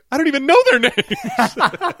Kramer's like, I don't even know their names.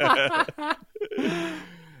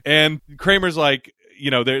 And Kramer's like,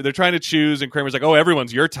 they're trying to choose, and Kramer's like, oh,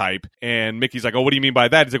 everyone's your type. And Mickey's like, oh, what do you mean by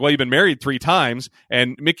that? He's like, well, you've been married 3 times.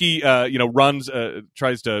 And Mickey,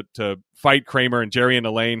 tries to fight Kramer, and Jerry and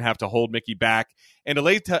Elaine have to hold Mickey back. And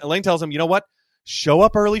Elaine tells him, you know what? Show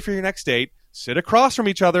up early for your next date. Sit across from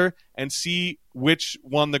each other and see which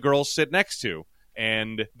one the girls sit next to.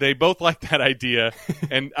 And they both like that idea.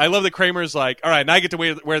 And I love that Kramer's like, all right, now I get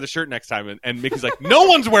to wear the shirt next time. And Mickey's like, no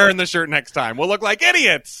one's wearing the shirt next time. We'll look like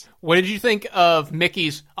idiots. What did you think of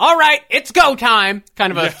Mickey's, all right, it's go time?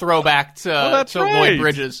 Kind of a throwback to Lloyd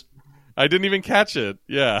Bridges. I didn't even catch it.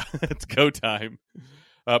 Yeah, it's go time.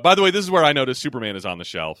 By the way, this is where I noticed Superman is on the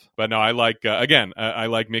shelf. But no, I like, I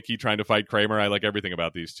like Mickey trying to fight Kramer. I like everything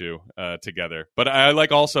about these two together. But I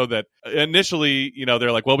like also that initially,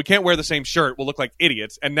 they're like, well, we can't wear the same shirt. We'll look like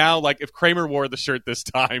idiots. And now, like, if Kramer wore the shirt this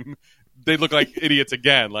time, they'd look like idiots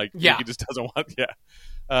again. Like, Mickey just doesn't want,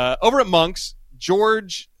 over at Monk's,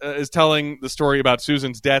 George is telling the story about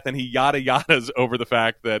Susan's death, and he yada yadas over the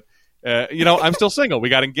fact that, I'm still single. We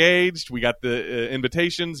got engaged. We got the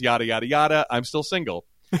invitations, yada, yada, yada. I'm still single.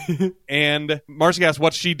 And Marcy asks,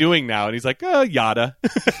 what's she doing now? And he's like, yada.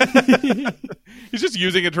 He's just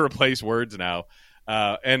using it to replace words now.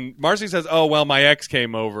 And Marcy says, oh, well, my ex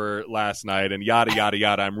came over last night and yada, yada,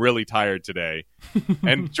 yada. I'm really tired today.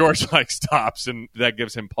 And George stops, and that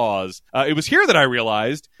gives him pause. It was here that I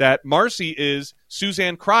realized that Marcy is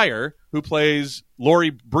Suzanne Cryer, who plays Lori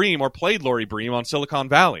Bream, or played Lori Bream on Silicon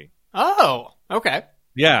Valley. Oh, okay.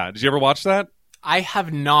 Yeah. Did you ever watch that? I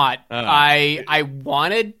have not. I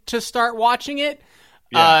wanted to start watching it,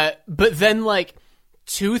 but then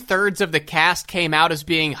 2/3 of the cast came out as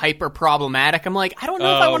being hyper problematic. I'm like, I don't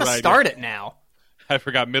know if I want to start it now. I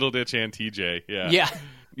forgot Middleditch and TJ.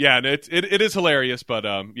 Yeah. And it is hilarious, but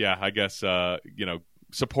I guess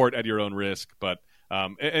support at your own risk. But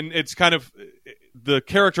And it's kind of the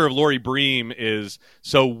character of Laurie Bream is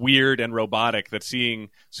so weird and robotic that seeing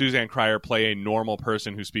Suzanne Cryer play a normal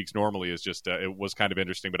person who speaks normally is just it was kind of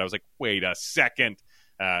interesting. But I was like, wait a second.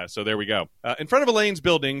 So there we go. In front of Elaine's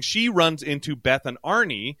building, she runs into Beth and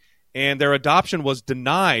Arnie, and their adoption was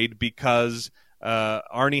denied because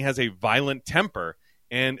Arnie has a violent temper.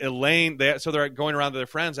 And Elaine, so they're going around to their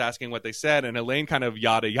friends asking what they said, and Elaine kind of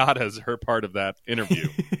yada yadas her part of that interview.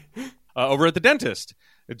 Over at the dentist,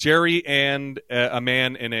 Jerry and a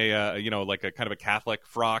man in a like a kind of a Catholic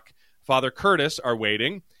frock, Father Curtis, are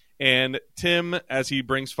waiting, and Tim, as he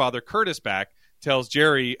brings Father Curtis back, tells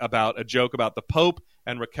Jerry about a joke about the Pope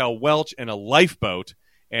and Raquel Welch in a lifeboat,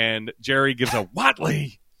 and Jerry gives a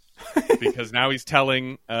Watley because now he's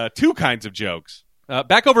telling two kinds of jokes.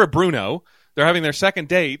 Back over at Bruno, they're having their second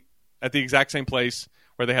date at the exact same place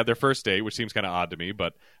where they had their first date, which seems kind of odd to me,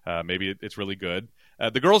 but maybe it's really good.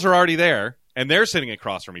 The girls are already there, and they're sitting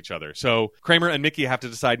across from each other. So Kramer and Mickey have to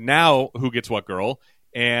decide now who gets what girl.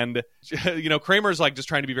 And, Kramer's like just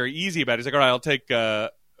trying to be very easy about it. He's like, all right, I'll take, I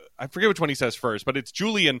forget which one he says first, but it's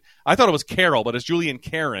Julie and, I thought it was Carol, but it's Julie and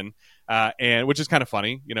Karen, and which is kind of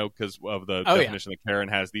funny, because of the definition that Karen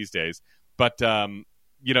has these days. But,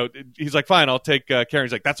 he's like, fine, I'll take Karen.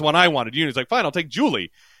 He's like, that's the one I wanted. He's like, fine, I'll take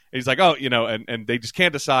Julie. And he's like, oh, and they just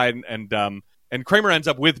can't decide. And Kramer ends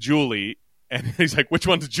up with Julie. And he's like, which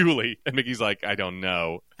one's Julie? And Mickey's like, I don't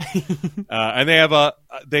know. And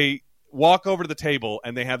they walk over to the table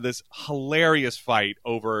and they have this hilarious fight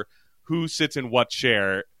over who sits in what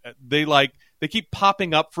chair. They keep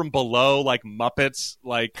popping up from below like Muppets,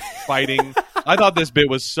 like fighting. I thought this bit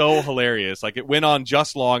was so hilarious. Like it went on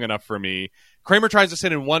just long enough for me. Kramer tries to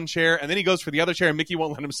sit in one chair and then he goes for the other chair and Mickey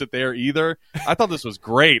won't let him sit there either. I thought this was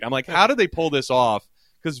great. I'm like, how did they pull this off?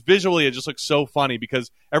 Because visually it just looks so funny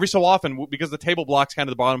because every so often, because the table blocks kind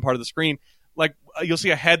of the bottom part of the screen, like you'll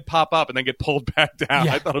see a head pop up and then get pulled back down.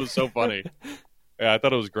 Yeah. I thought it was so funny. Yeah, I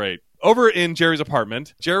thought it was great. Over in Jerry's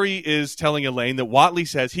apartment, Jerry is telling Elaine that Watley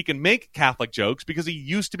says he can make Catholic jokes because he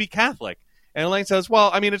used to be Catholic. And Elaine says,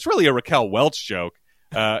 well, I mean, it's really a Raquel Welch joke.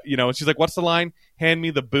 And she's like, what's the line? Hand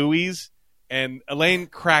me the buoys. And Elaine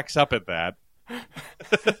cracks up at that.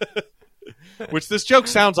 Which this joke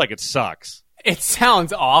sounds like it sucks. It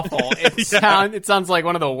sounds awful. It sounds like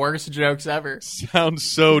one of the worst jokes ever. Sounds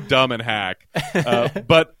so dumb and hack.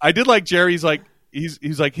 But I did like Jerry's like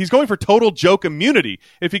he's going for total joke immunity.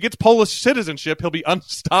 If he gets Polish citizenship, he'll be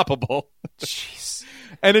unstoppable. Jeez.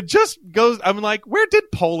 And it just goes. I'm like, where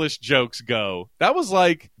did Polish jokes go? That was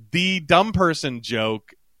like the dumb person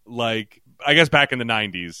joke. Like I guess back in the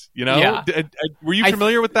 90s. Yeah. Were you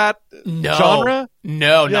familiar with that genre?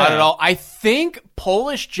 No, not at all. I think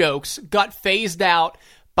Polish jokes got phased out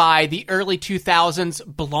by the early 2000s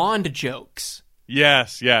blonde jokes.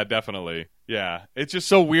 Yes, yeah, definitely. Yeah, it's just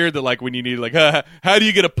so weird that like when you need like, how do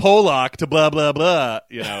you get a Polak to blah blah blah,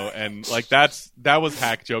 and like that was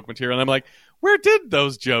hack joke material. And I'm like, where did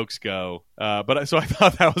those jokes go? So I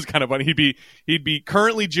thought that was kind of funny. He'd be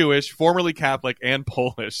currently Jewish, formerly Catholic, and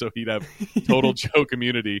Polish, so he'd have total joke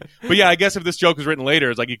immunity. But yeah, I guess if this joke was written later,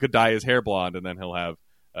 it's like he could dye his hair blonde, and then he'll have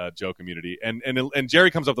joke immunity. And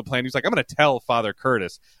Jerry comes up with the plan. He's like, I'm going to tell Father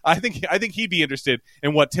Curtis. I think he'd be interested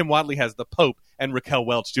in what Tim Watley has the Pope and Raquel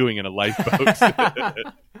Welch doing in a lifeboat.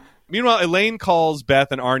 Meanwhile, Elaine calls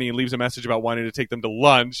Beth and Arnie and leaves a message about wanting to take them to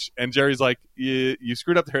lunch. And Jerry's like, you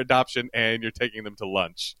screwed up their adoption and you're taking them to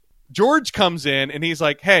lunch. George comes in and he's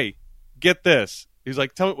like, hey, get this. He's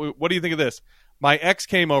like, tell me, what do you think of this? My ex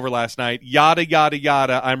came over last night. Yada, yada,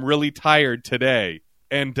 yada. I'm really tired today.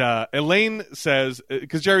 And Elaine says,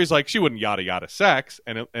 because Jerry's like, she wouldn't yada, yada sex.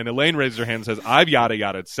 And Elaine raises her hand and says, I've yada,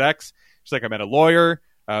 yada sex. She's like, I met a lawyer.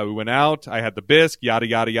 We went out. I had the bisque. Yada,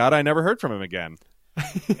 yada, yada. I never heard from him again.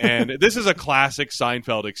 And this is a classic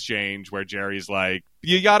Seinfeld exchange where Jerry's like,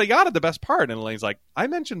 you yada yada the best part, and Elaine's like, I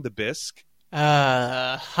mentioned the bisque.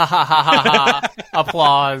 Ha ha ha ha ha.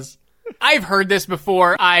 Applause. I've heard this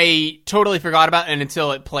before. I totally forgot about it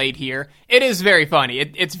until it played here. It is very funny.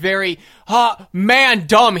 It's very, man,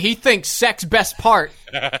 dumb. He thinks sex best part.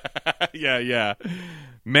 Yeah.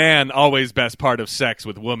 Man, always best part of sex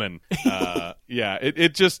with woman.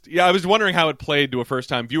 It just, I was wondering how it played to a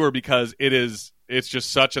first-time viewer because it's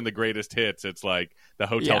just such in the greatest hits. It's like the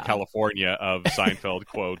Hotel California of Seinfeld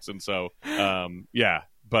quotes. And so,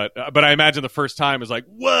 But I imagine the first time is like,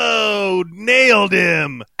 whoa, nailed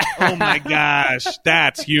him. Oh, my gosh.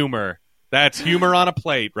 That's humor. That's humor on a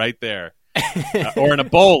plate right there. Or in a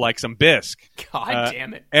bowl like some bisque. God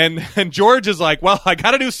damn it. And George is like, well, I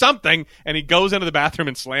got to do something. And he goes into the bathroom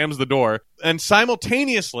and slams the door. And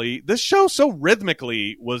simultaneously, this show so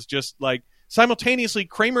rhythmically was just like Simultaneously,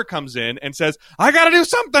 Kramer comes in and says, I got to do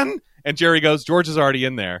something. And Jerry goes, George is already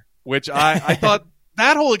in there, which I thought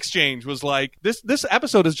that whole exchange was like, this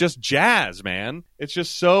episode is just jazz, man. It's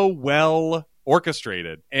just so well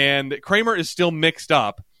orchestrated. And Kramer is still mixed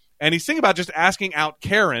up. And he's thinking about just asking out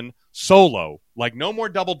Karen solo. Like, no more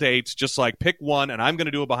double dates. Just like pick one, and I'm going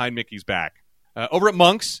to do it behind Mickey's back. Over at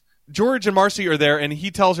Monk's, George and Marcy are there, and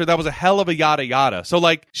he tells her that was a hell of a yada yada. So,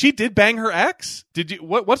 like, she did bang her ex? Did you?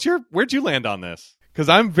 Where'd you land on this? Because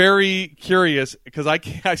I'm very curious, because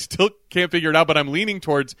I still can't figure it out, but I'm leaning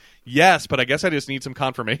towards yes, but I guess I just need some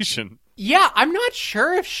confirmation. Yeah, I'm not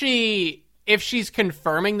sure if she's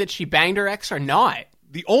confirming that she banged her ex or not.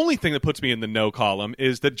 The only thing that puts me in the no column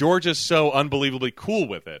is that George is so unbelievably cool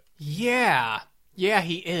with it. Yeah,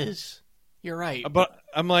 he is. You're right. But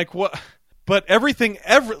I'm like, what? But everything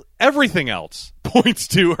else points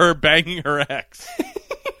to her banging her ex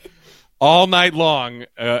all night long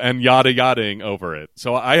and yada-yadaing over it.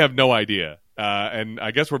 So I have no idea. And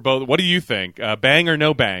I guess we're both. What do you think? Bang or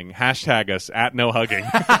no bang? Hashtag us at no hugging.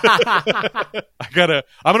 I'm gonna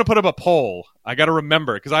put up a poll. I gotta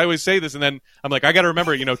remember, because I always say this, and then I'm like, I gotta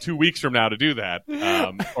remember, 2 weeks from now to do that,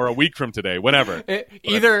 or a week from today, whenever.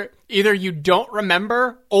 Either you don't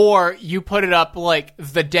remember, or you put it up like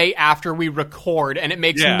the day after we record, and it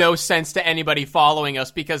makes no sense to anybody following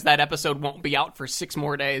us because that episode won't be out for 6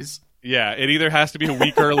 more days. Yeah, it either has to be a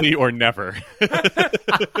week early or never.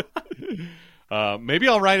 Maybe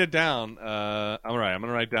I'll write it down. All right, I'm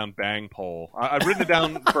gonna write down bang poll. I've written it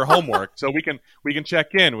down for homework, so we can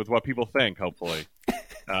check in with what people think. Hopefully,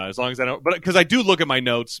 as long as I don't. But because I do look at my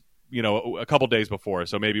notes, a couple days before,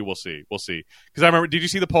 so maybe we'll see. We'll see. Because I remember, did you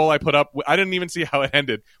see the poll I put up? I didn't even see how it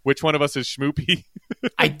ended. Which one of us is schmoopy?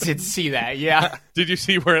 I did see that. Yeah. Did you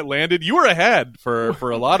see where it landed? You were ahead for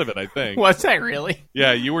a lot of it, I think. Was I really?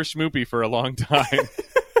 Yeah, you were schmoopy for a long time.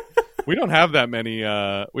 We don't have that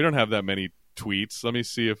many. Tweets. Let me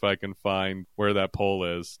see if I can find where that poll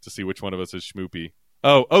is to see which one of us is schmoopy.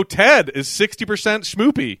 Oh, Ted is 60%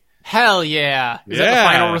 schmoopy. Hell yeah. Is that the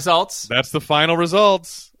final results? That's the final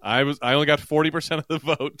results. I only got 40% of the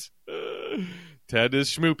vote. Ted is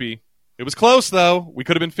schmoopy. It was close, though. We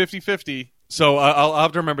could have been 50-50. So I'll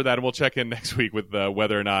have to remember that, and we'll check in next week with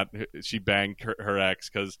whether or not she banged her ex,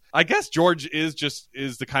 because I guess George is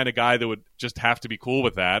the kind of guy that would just have to be cool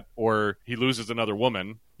with that, or he loses another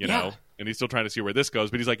woman, know, and he's still trying to see where this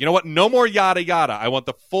goes. But he's like, you know what? No more yada yada. I want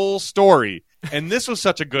the full story. And this was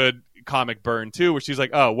such a good comic burn too, where she's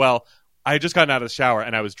like, oh well, I had just gotten out of the shower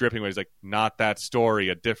and I was dripping. Where he's like, not that story,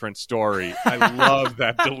 a different story. I love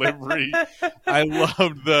that delivery. I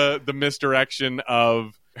loved the misdirection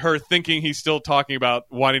of her thinking he's still talking about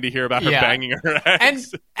wanting to hear about her banging her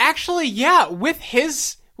ex. And actually, with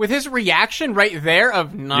his reaction right there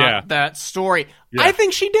of not that story, I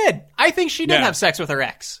think she did. I think she did have sex with her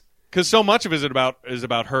ex. Because so much of it is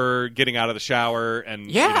about her getting out of the shower and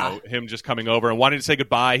him just coming over and wanting to say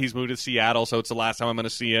goodbye. He's moved to Seattle, so it's the last time I'm going to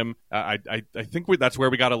see him. I think that's where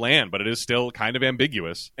we got to land, but it is still kind of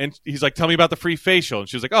ambiguous. And he's like, tell me about the free facial. And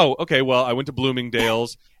she was like, oh, okay, well, I went to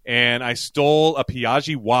Bloomingdale's and I stole a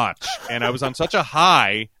Piaget watch. And I was on such a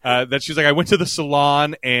high that she's like, I went to the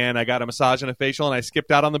salon and I got a massage and a facial and I skipped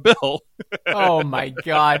out on the bill. Oh, my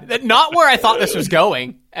God. Not where I thought this was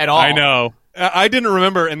going at all. I know. I didn't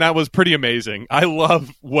remember, and that was pretty amazing. I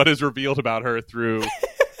love what is revealed about her through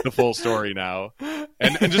the full story now,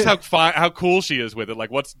 and just how cool she is with it.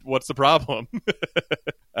 Like, what's the problem?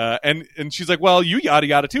 And she's like, well, you yada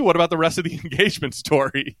yada too. What about the rest of the engagement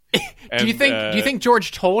story? Do you think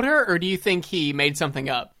George told her, or do you think he made something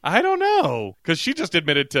up? I don't know, because she just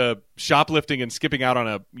admitted to shoplifting and skipping out on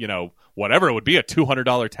a whatever it would be, a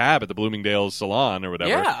 $200 tab at the Bloomingdale's salon or whatever.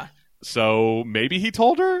 Yeah. So maybe he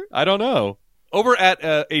told her? I don't know. Over at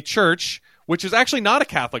a church, which is actually not a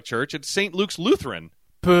Catholic church, it's St. Luke's Lutheran.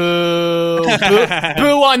 Boo.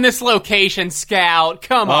 Boo on this location, Scout.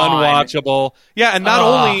 Come on. Unwatchable. Yeah, and not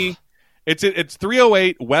only... It's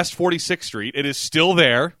 308 West 46th Street. It is still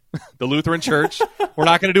there, the Lutheran church. We're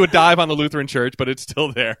not going to do a dive on the Lutheran church, but it's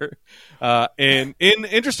still there. And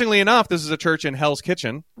interestingly enough, this is a church in Hell's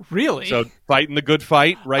Kitchen. Really? So fighting the good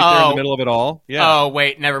fight right there in the middle of it all. Yeah. Oh,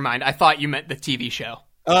 wait, never mind. I thought you meant the TV show.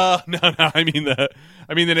 No. I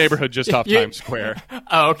mean the neighborhood just off Times Square.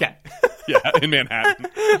 Oh, okay. Yeah, in Manhattan.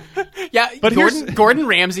 Yeah, but Gordon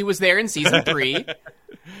Ramsay was there in season 3.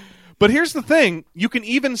 But here's the thing. You can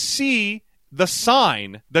even see the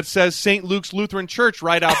sign that says St. Luke's Lutheran Church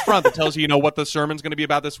right out front that tells you, what the sermon's going to be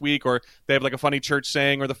about this week, or they have like a funny church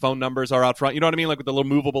saying, or the phone numbers are out front. You know what I mean? Like with the little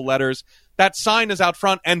movable letters. That sign is out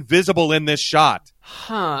front and visible in this shot.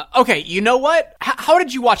 Huh. Okay, you know what? How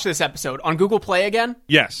did you watch this episode? On Google Play again?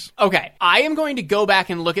 Yes. Okay, I am going to go back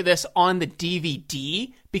and look at this on the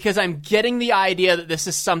DVD because I'm getting the idea that this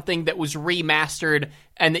is something that was remastered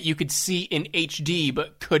and that you could see in HD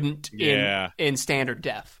but couldn't in standard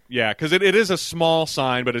def. Yeah, because it is a small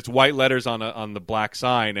sign, but it's white letters on the black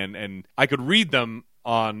sign, and I could read them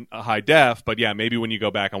on a high def, but yeah, maybe when you go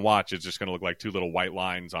back and watch, it's just going to look like two little white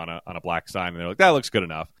lines on a black sign, and they're like, that looks good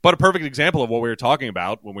enough. But a perfect example of what we were talking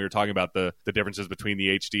about when we were talking about the differences between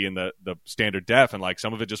the HD and the standard def, and like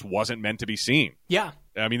some of it just wasn't meant to be seen. Yeah.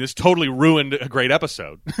 I mean, this totally ruined a great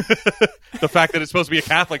episode. The fact that it's supposed to be a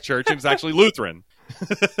Catholic church and it's actually Lutheran.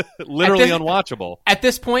 Literally unwatchable. At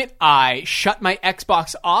this point, I shut my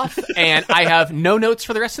Xbox off, and I have no notes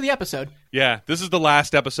for the rest of the episode. Yeah, this is the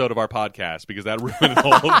last episode of our podcast because that ruined the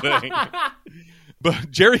whole thing. But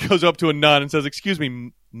Jerry goes up to a nun and says, "Excuse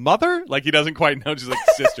me, mother?" Like he doesn't quite know. She's like,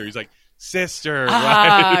 "Sister." He's like, "Sister."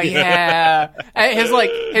 Right? Yeah.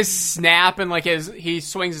 His snap and he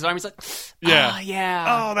swings his arm. He's like, yeah. Yeah.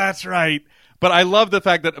 Oh, that's right. But I love the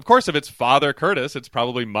fact that, of course, if it's Father Curtis, it's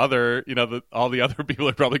probably Mother. You know, all the other people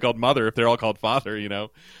are probably called Mother if they're all called Father, you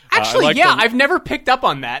know. Actually, I've never picked up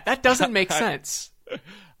on that. That doesn't make sense.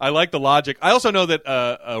 I like the logic. I also know that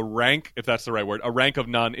a rank, if that's the right word, a rank of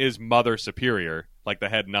nun is Mother Superior, like the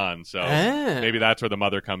head nun. So maybe that's where the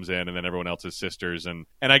mother comes in, and then everyone else is sisters. And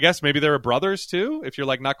I guess maybe there are brothers, too, if you're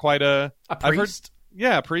like not quite a priest.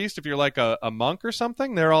 Yeah, a priest. If you're like a monk or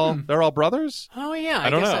something, they're all brothers. Oh yeah,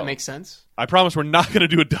 I guess that makes sense. I promise we're not going to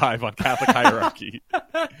do a dive on Catholic hierarchy.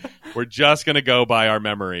 We're just going to go by our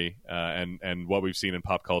memory and what we've seen in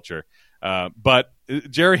pop culture. But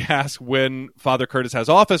Jerry asks when Father Curtis has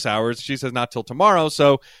office hours. She says not till tomorrow.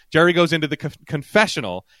 So Jerry goes into the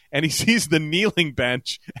confessional and he sees the kneeling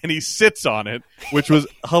bench and he sits on it, which was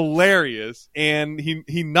hilarious. And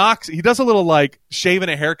he knocks. He does a little like shaving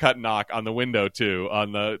a haircut knock on the window too,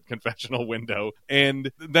 on the confessional window.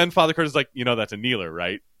 And then Father Curtis is like, that's a kneeler,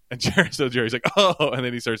 right? And Jerry's like, oh, and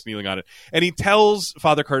then he starts kneeling on it. And he tells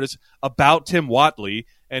Father Curtis about Tim Whatley.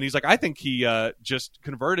 And he's like, I think he just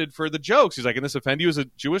converted for the jokes. He's like, and this offend you as a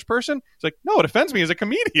Jewish person? He's like, no, it offends me as a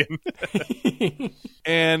comedian.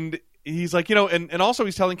 And he's like, and also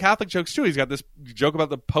he's telling Catholic jokes too. He's got this joke about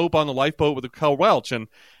the Pope on the lifeboat with the Kel Welch. And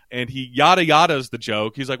he yada yada's the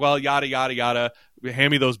joke. He's like, well, yada, yada, yada.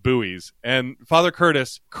 Hand me those buoys. And Father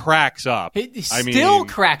Curtis cracks up. He still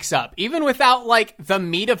cracks up, even without, the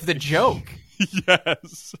meat of the joke.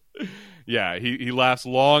 Yes. Yeah, he laughs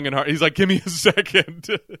long and hard. He's like, give me a second.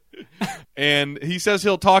 And he says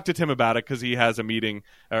he'll talk to Tim about it because he has a meeting,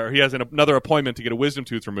 or he has another appointment to get a wisdom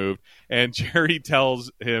tooth removed. And Jerry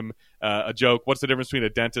tells him a joke. What's the difference between a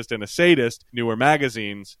dentist and a sadist? Newer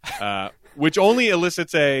magazines. Which only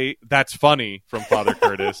elicits a "that's funny" from Father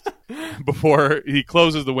Curtis before he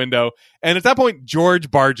closes the window. And at that point, George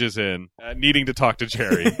barges in, needing to talk to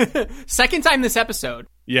Jerry. Second time this episode.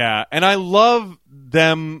 Yeah, and I love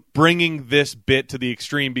them bringing this bit to the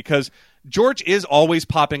extreme because George is always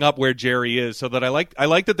popping up where Jerry is, so that I like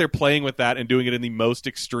that they're playing with that and doing it in the most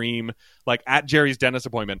extreme, like at Jerry's dentist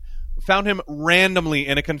appointment. Found him randomly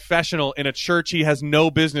in a confessional in a church he has no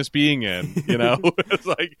business being in. It's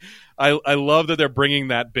like I love that they're bringing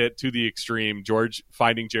that bit to the extreme. George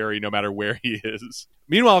finding Jerry no matter where he is.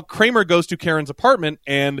 Meanwhile, Kramer goes to Karen's apartment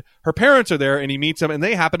and her parents are there, and he meets them, and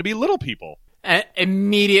they happen to be little people.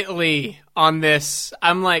 Immediately on this,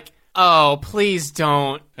 I'm like, oh, please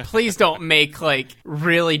don't make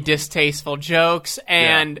really distasteful jokes.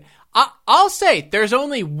 And I'll say there's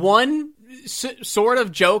only one sort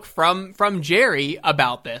of joke from Jerry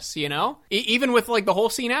about this, even with the whole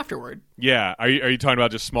scene afterward. Yeah. Are you talking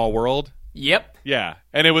about just Small World? Yep. Yeah,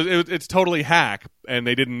 and it's totally hack, and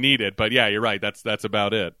they didn't need it. But yeah, you're right. That's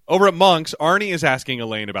about it. Over at Monk's, Arnie is asking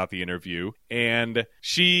Elaine about the interview, and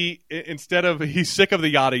she he's sick of the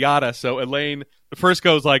yada yada. So Elaine first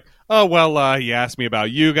goes like, "Oh well, he asked me about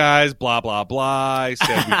you guys, blah blah blah. He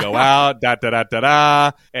said we go out, da da da da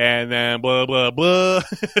da, and then blah blah blah."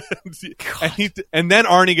 and then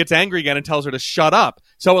Arnie gets angry again and tells her to shut up.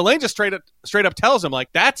 So Elaine just straight up tells him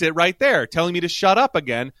like, "That's it right there, telling me to shut up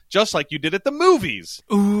again, just like you did at the movies."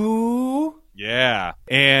 Ooh. Yeah.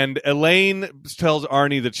 And Elaine tells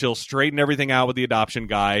Arnie that she'll straighten everything out with the adoption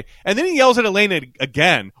guy. And then he yells at Elaine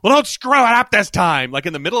again. Well, don't screw it up this time. Like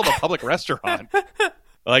in the middle of a public restaurant.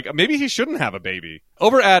 Like maybe he shouldn't have a baby.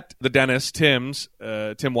 Over at the dentist, Tim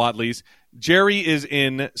Whatley's, Jerry is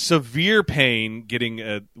in severe pain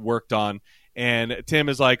getting worked on. And Tim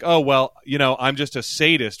is like, oh, well, I'm just a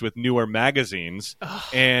sadist with Newer magazines.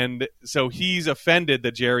 And so he's offended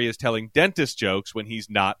that Jerry is telling dentist jokes when he's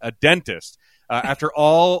not a dentist. After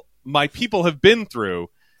all my people have been through.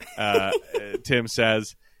 Tim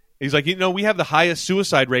says, he's like, we have the highest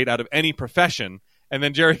suicide rate out of any profession. And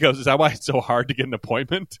then Jerry goes, is that why it's so hard to get an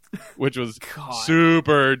appointment? Which was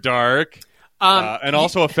super dark. And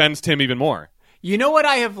also offends Tim even more. You know what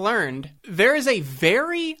I have learned? There is a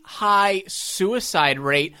very high suicide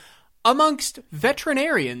rate amongst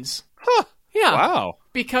veterinarians. Huh. Yeah. Wow.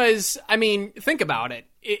 Because, I mean, think about it.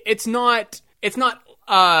 It's not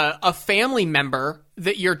a family member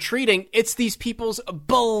that you're treating. It's these people's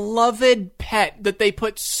beloved pet that they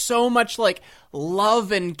put so much like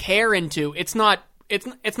love and care into. It's not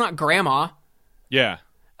grandma. Yeah.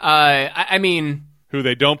 I mean, who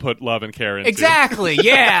they don't put love and care into. Exactly.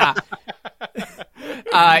 Yeah.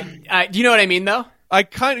 Do you know what I mean, though? I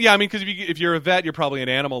kind of, yeah. I mean, because if you're a vet, you're probably an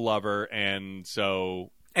animal lover, and so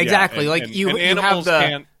exactly. Yeah,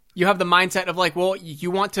 you have the mindset of like, well, you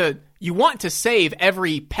want to save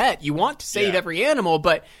every pet, you want to save every animal,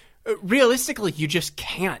 but realistically, you just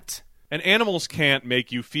can't. And animals can't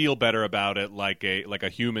make you feel better about it like a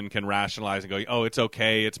human can rationalize and go, oh, it's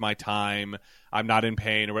okay, it's my time, I'm not in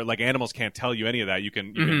pain. Or like animals can't tell you any of that. You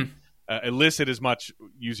can elicit as much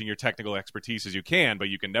using your technical expertise as you can, but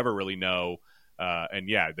you can never really know. And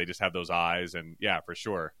yeah, they just have those eyes, and yeah, for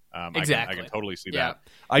sure. Exactly. I can totally see that.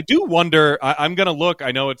 I do wonder. I'm going to look.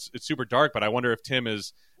 I know it's super dark, but I wonder if Tim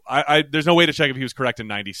is. There's no way to check if he was correct in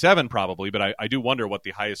 '97, probably, but I do wonder what the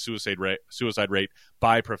highest suicide rate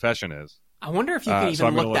by profession is. I wonder if you can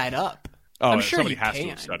even look that up. Oh, I'm sure somebody you has can. to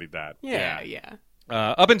have studied that. Yeah.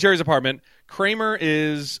 Up in Jerry's apartment, Kramer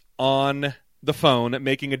is on the phone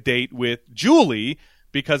making a date with Julie.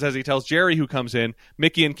 Because as he tells Jerry, who comes in,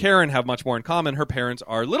 Mickey and Karen have much more in common. Her parents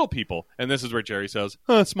are little people. And this is where Jerry says,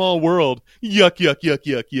 small world. Yuck, yuck, yuck,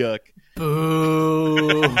 yuck, yuck.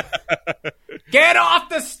 Boo. Get off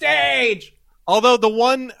the stage! Although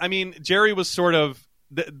Jerry was sort of...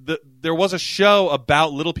 there was a show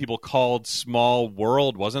about little people called Small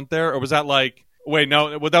World, wasn't there? Or was that like... Wait,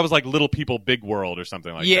 no, that was like Little People, Big World or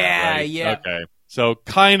something like that, right? Yeah. Okay. So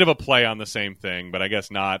kind of a play on the same thing, but I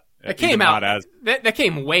guess not. It came out that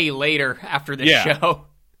came way later after this show.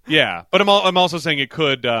 Yeah, but I'm also saying it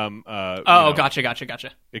could.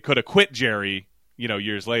 Gotcha. It could acquit Jerry,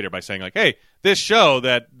 years later by saying like, "Hey, this show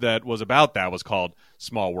that was about that was called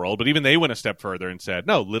Small World," but even they went a step further and said,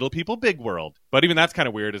 "No, Little People, Big World." But even that's kind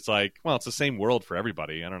of weird. It's like, well, it's the same world for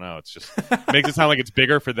everybody. I don't know. It's just makes it sound like it's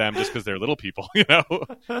bigger for them just because they're little people. I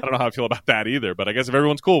don't know how I feel about that either. But I guess if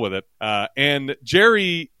everyone's cool with it, and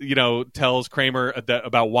Jerry, tells Kramer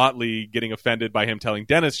about Whatley getting offended by him telling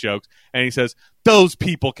Dennis jokes, and he says those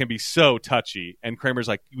people can be so touchy. And Kramer's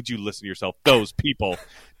like, "Would you listen to yourself? Those people."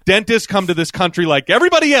 Dentists come to this country like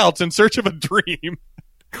everybody else in search of a dream.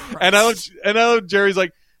 And I know Jerry's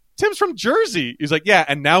like, Tim's from Jersey. He's like, yeah,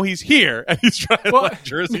 and now he's here. And he's trying to like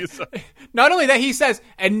Jersey. Not only that, he says,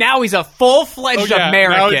 and now he's a full-fledged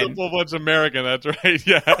American. Now he's a full-fledged American. That's right,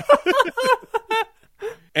 yeah.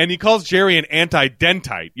 And he calls Jerry an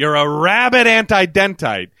anti-dentite. You're a rabid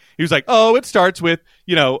anti-dentite. He was like, oh, it starts with,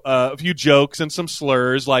 a few jokes and some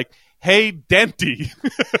slurs like, hey, denty.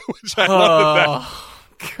 Which I love that.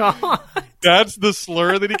 God. That's the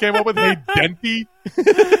slur that he came up with. Hey, denty.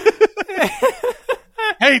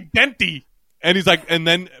 Hey, denty. And he's like, and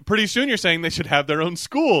then pretty soon you're saying they should have their own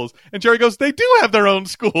schools. And Jerry goes, they do have their own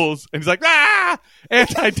schools. And he's like,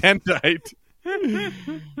 anti-dentite.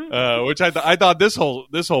 Which I thought this whole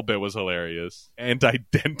bit was hilarious.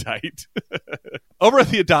 Anti-dentite. Over at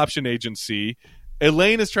the adoption agency,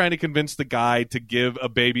 Elaine is trying to convince the guy to give a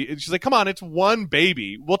baby. She's like, come on, it's one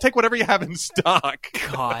baby. We'll take whatever you have in stock.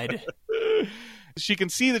 God. She can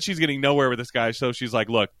see that she's getting nowhere with this guy, so she's like,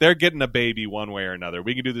 look, they're getting a baby one way or another.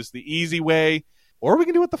 We can do this the easy way, or we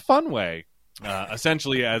can do it the fun way.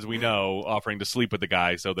 Essentially, as we know, offering to sleep with the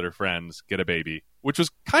guy so that her friends get a baby, which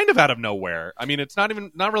was kind of out of nowhere. I mean, it's not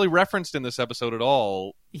really referenced in this episode at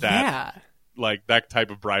all. Like that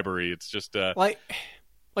type of bribery. It's just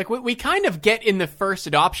Like, we kind of get in the first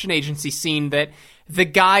adoption agency scene that the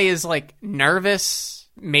guy is, like, nervous,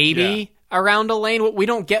 maybe, around Elaine. We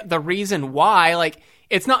don't get the reason why. Like,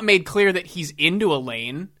 it's not made clear that he's into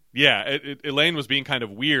Elaine. Yeah, Elaine was being kind of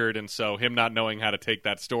weird, and so him not knowing how to take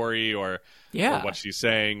that story or what she's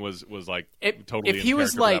saying was like, totally in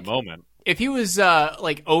character for that moment. If he was,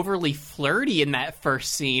 like, overly flirty in that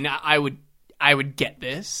first scene, I would get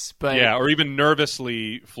this, but or even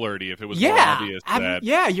nervously flirty if it was more obvious that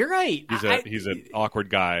you're right. He's an awkward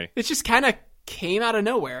guy. It just kind of came out of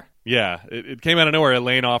nowhere. Yeah, it came out of nowhere.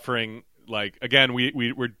 Elaine offering like again,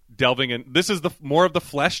 we're delving in. This is the more of the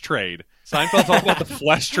flesh trade. Seinfeld's all about the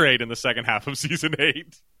flesh trade in the second half of season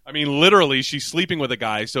 8. I mean, literally, she's sleeping with a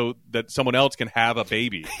guy so that someone else can have a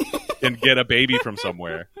baby and get a baby from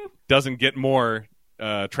somewhere. Doesn't get more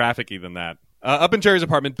trafficky than that. Up in Jerry's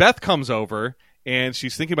apartment, Beth comes over, and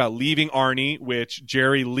she's thinking about leaving Arnie, which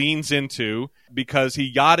Jerry leans into because he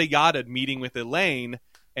yada-yada'd meeting with Elaine,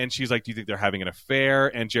 and she's like, do you think they're having an affair?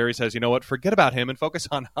 And Jerry says, you know what, forget about him and focus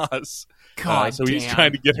on us. God so damn. he's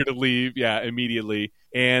trying to get her to leave, immediately.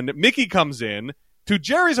 And Mickey comes in to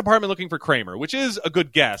Jerry's apartment looking for Kramer, which is a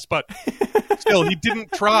good guess, but still, he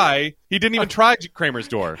didn't even try Kramer's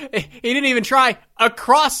door. He didn't even try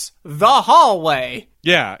across the hallway.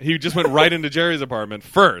 Yeah, he just went right into Jerry's apartment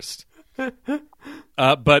first.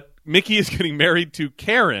 But Mickey is getting married to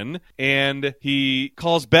Karen, and he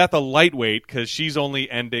calls Beth a lightweight because she's only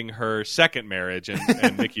ending her second marriage,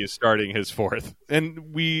 and Mickey is starting his fourth.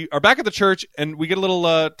 And we are back at the church, and we get a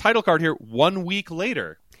little title card here 1 week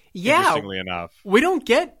later. Yeah, interestingly enough. We don't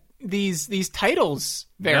get these titles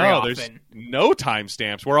very often. There's no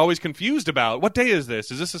timestamps. We're always confused about what day is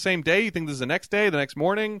this? Is this the same day? You think this is the next day, the next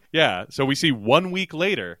morning? Yeah. So we see 1 week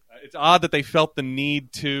later. It's odd that they felt the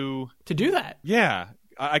need to do that. Yeah.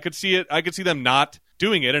 I could see it. I could see them not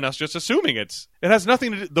doing it and us just assuming it has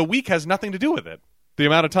nothing to do. The week has nothing to do with it. The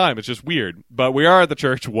amount of time, it's just weird. But we are at the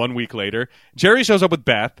church 1 week later. Jerry shows up with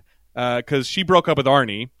Beth because she broke up with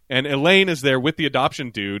Arnie, and Elaine is there with the adoption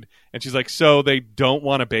dude, and she's like, so they don't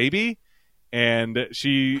want a baby? And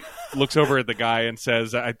she looks over at the guy and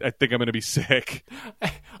says, I think I'm going to be sick.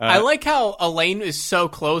 I like how Elaine is so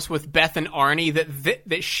close with Beth and Arnie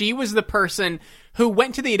that she was the person who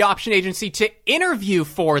went to the adoption agency to interview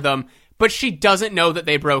for them, but she doesn't know that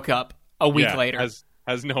they broke up a week later.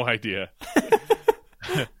 Has no idea.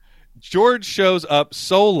 George shows up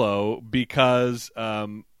solo because,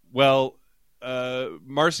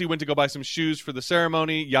 Marcy went to go buy some shoes for the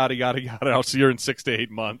ceremony, yada, yada, yada. I'll see her in 6 to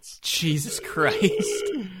 8 months. Jesus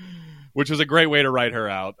Christ. Which was a great way to write her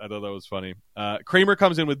out. I thought that was funny. Kramer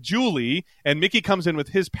comes in with Julie, and Mickey comes in with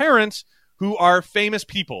his parents, who are famous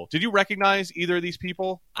people. Did you recognize either of these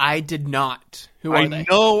people? I did not. Who are they? I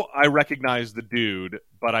know I recognize the dude,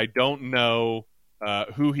 but I don't know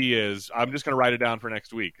who he is. I'm just going to write it down for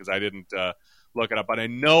next week because I didn't look it up. But I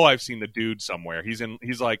know I've seen the dude somewhere. He's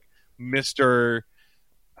like Mr.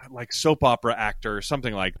 like soap opera actor or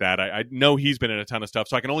something like that. I know he's been in a ton of stuff,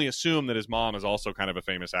 so I can only assume that his mom is also kind of a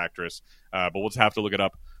famous actress. But we'll just have to look it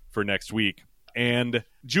up for next week. And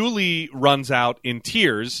Julie runs out in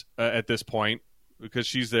tears at this point because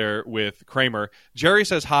she's there with Kramer. Jerry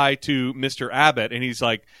says hi to Mr. Abbott, and he's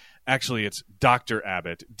like, actually, it's Dr.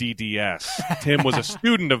 Abbott, DDS. Tim was a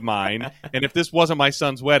student of mine, and if this wasn't my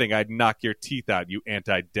son's wedding, I'd knock your teeth out, you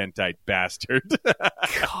anti-dentite bastard.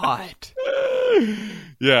 God.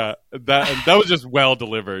 Yeah, that was just well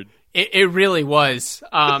delivered. It really was.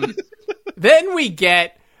 Then we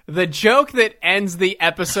get the joke that ends the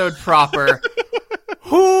episode proper.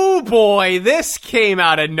 Oh boy, this came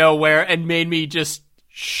out of nowhere and made me just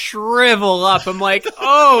shrivel up. I'm like,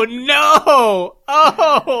 oh no!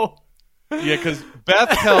 Oh! Yeah, because Beth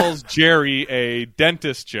tells Jerry a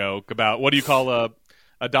dentist joke about what do you call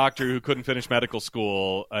a doctor who couldn't finish medical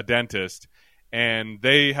school, a dentist. And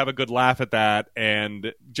they have a good laugh at that.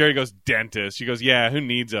 And Jerry goes, dentist. She goes, yeah, who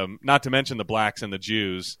needs them? Not to mention the blacks and the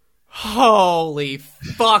Jews. Holy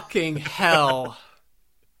fucking hell.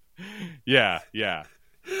 Yeah.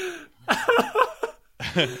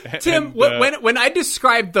 Tim, when I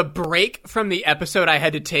described the break from the episode I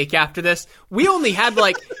had to take after this, we only had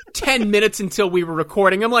like 10 minutes until we were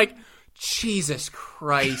recording. I'm like, Jesus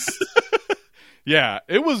Christ. Yeah,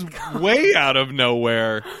 it was way out of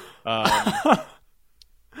nowhere. But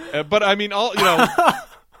I mean,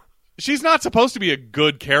 she's not supposed to be a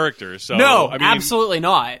good character. So no, I mean, absolutely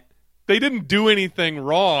not. They didn't do anything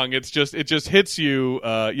wrong. It just hits you.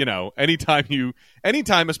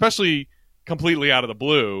 Anytime, especially completely out of the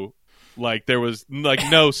blue, like there was like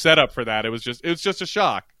no setup for that. It was just a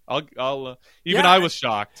shock. I was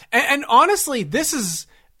shocked. And honestly, this is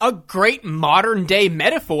a great modern day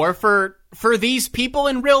metaphor for these people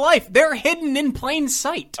in real life. They're hidden in plain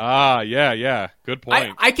sight. Yeah. Good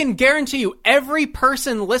point. I can guarantee you every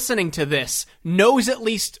person listening to this knows at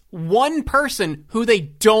least one person who they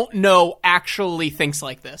don't know actually thinks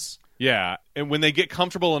like this. Yeah, and when they get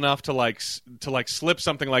comfortable enough to slip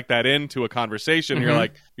something like that into a conversation,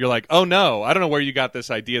 Mm-hmm. you're like, oh no, I don't know where you got this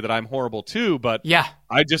idea that I'm horrible too, but yeah,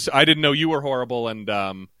 I didn't know you were horrible, and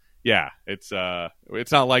it's not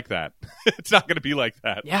like that. It's not going to be like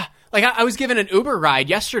that. Yeah, like I was given an Uber ride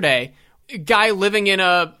yesterday. A guy living in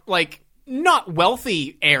a like not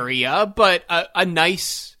wealthy area, but a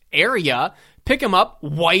nice area. Pick him up,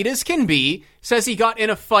 white as can be, says he got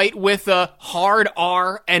in a fight with a hard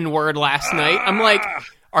R N-word last night. I'm like,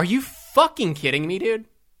 are you fucking kidding me, dude?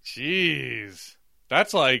 Jeez.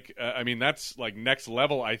 That's like, that's like next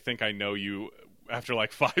level. I think I know you after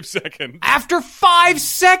like 5 seconds. After 5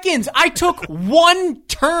 seconds, I took one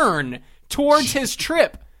turn towards his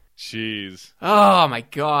trip. Jeez. Oh my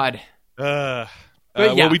god. But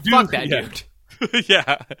yeah, well, we do, fuck that dude.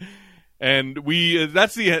 Yeah. And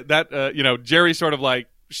Jerry sort of like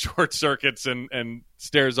short circuits and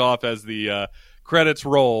stares off as the credits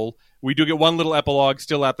roll. We do get one little epilogue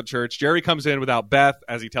still at the church. Jerry comes in without Beth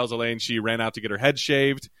as he tells Elaine she ran out to get her head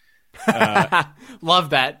shaved.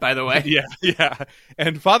 Love that, by the way. Yeah.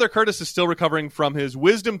 And Father Curtis is still recovering from his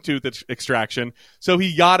wisdom tooth extraction, so he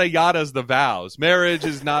yada yadas the vows. Marriage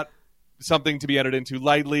is not something to be entered into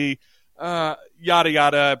lightly. Yada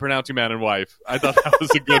yada, pronouncing man and wife. I thought that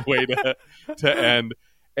was a good way to end.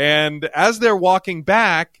 And as they're walking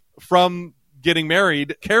back from getting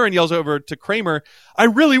married, Karen yells over to Kramer, "I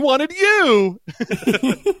really wanted you."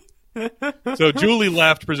 So Julie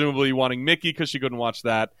left, presumably wanting Mickey because she couldn't watch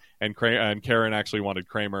that, and Karen actually wanted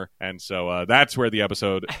Kramer, and so that's where the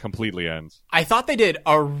episode completely ends. I thought they did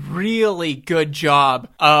a really good job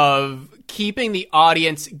of keeping the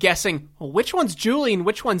audience guessing which one's Julie and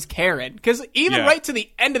which one's Karen, because even right to the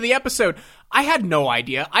end of the episode, I had no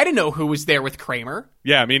idea. I didn't know who was there with Kramer.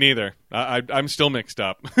 Yeah, me neither. I'm still mixed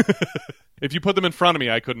up. If you put them in front of me,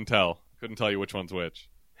 I couldn't tell. Couldn't tell you which one's which.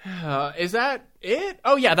 Is that it?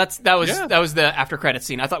 Oh yeah, that was the after credits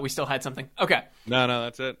scene. I thought we still had something. Okay. No,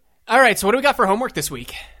 that's it. All right. So what do we got for homework this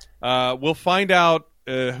week? We'll find out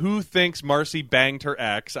who thinks Marcy banged her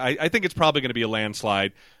ex. I think it's probably going to be a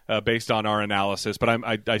landslide based on our analysis. But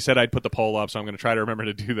I said I'd put the poll up, so I'm going to try to remember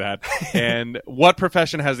to do that. And what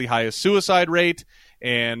profession has the highest suicide rate?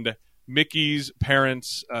 And Mickey's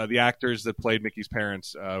parents, the actors that played Mickey's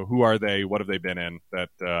parents, who are they? What have they been in that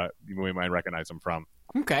we might recognize them from?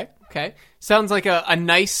 Okay. Sounds like a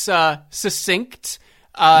nice, succinct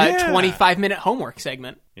 25-minute homework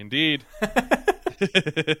segment. Indeed. What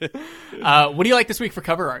do you like this week for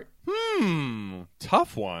cover art?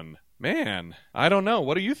 Tough one. Man, I don't know.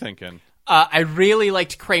 What are you thinking? I really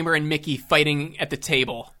liked Kramer and Mickey fighting at the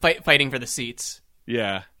table, fighting for the seats.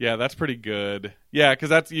 Yeah, that's pretty good. Yeah,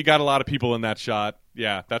 because you got a lot of people in that shot.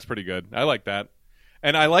 Yeah, that's pretty good. I like that.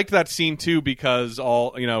 And I liked that scene, too, because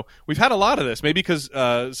we've had a lot of this. Maybe because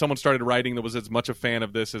someone started writing that was as much a fan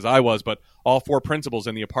of this as I was, but all 4 principals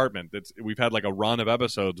in the apartment. We've had like a run of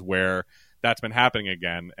episodes where that's been happening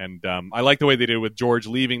again. And I like the way they did with George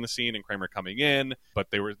leaving the scene and Kramer coming in, but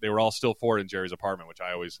they were all still 4 in Jerry's apartment, which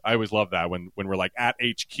I always love that when we're like at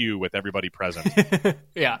HQ with everybody present.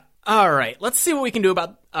 Yeah. All right. Let's see what we can do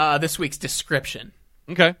about this week's description.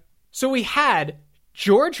 Okay. So we had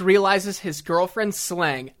George realizes his girlfriend's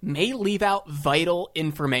slang may leave out vital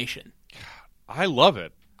information. I love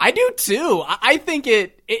it. I do too. I think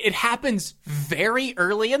it happens very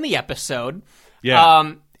early in the episode.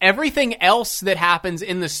 Yeah. Everything else that happens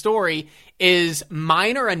in the story is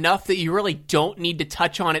minor enough that you really don't need to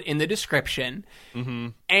touch on it in the description. Mm-hmm.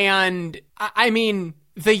 And I mean,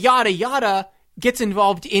 the yada yada gets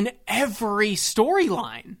involved in every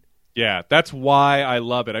storyline. Yeah, that's why I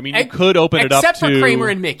love it. I mean, you could open it up to... Except for Kramer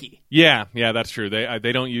and Mickey. Yeah, that's true.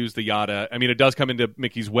 They don't use the yada. I mean, it does come into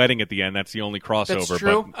Mickey's wedding at the end. That's the only crossover. That's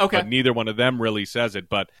true. Okay. But neither one of them really says it.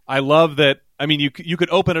 But I love that. I mean, you could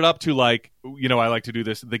open it up to like, I like to do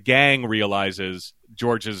this. The gang realizes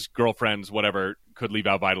George's girlfriend's whatever could leave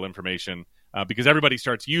out vital information because everybody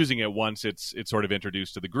starts using it once it's sort of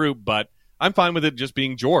introduced to the group. But I'm fine with it just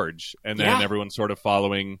being George, and then everyone's sort of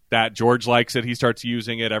following that. George likes it. He starts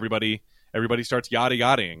using it. Everybody starts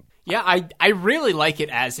yada-yadaing. Yeah, I really like it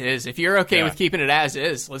as is. If you're okay with keeping it as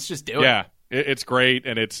is, let's just do it. Yeah, it's great,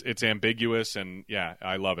 and it's ambiguous, and yeah,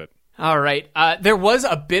 I love it. All right. There was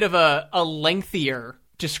a bit of a lengthier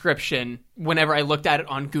description whenever I looked at it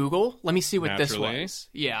on Google. Let me see what this was.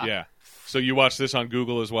 Yeah. Yeah. So you watched this on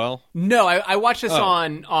Google as well? No, I watched this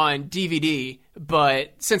on DVD,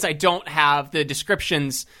 but since I don't have the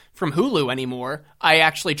descriptions from Hulu anymore, I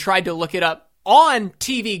actually tried to look it up on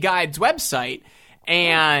TV Guide's website,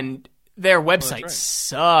 and their website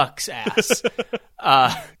sucks ass.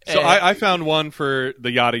 So I found one for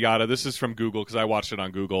the yada yada. This is from Google because I watched it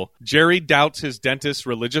on Google. Jerry doubts his dentist's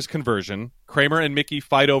religious conversion. Kramer and Mickey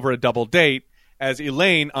fight over a double date as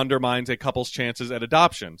Elaine undermines a couple's chances at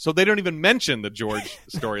adoption. So they don't even mention the George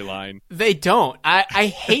storyline. They don't. I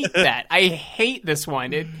hate that. I hate this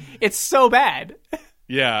one. It's so bad.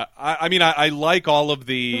 Yeah. I mean, I like all of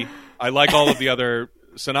the other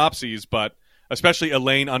synopses, but especially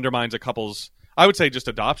Elaine undermines a couple's, I would say just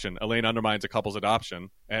adoption. Elaine undermines a couple's adoption,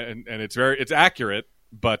 and it's accurate,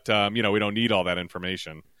 but we don't need all that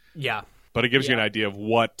information. Yeah. But it gives you an idea of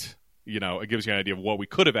what, it gives you an idea of what we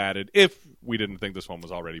could have added if we didn't think this one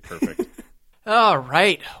was already perfect. All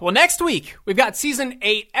right. Well, next week, we've got Season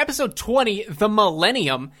 8, Episode 20, The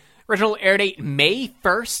Millennium. Original air date May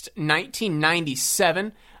 1st,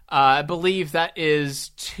 1997. I believe that is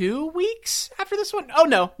 2 weeks after this one.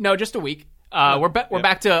 Oh, no, just a week. We're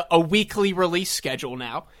back to a weekly release schedule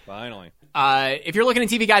now. Finally. If you're looking at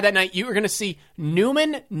TV Guide that night, you are going to see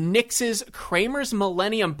Newman nixes Kramer's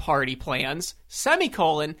Millennium Party plans,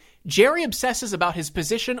 Jerry obsesses about his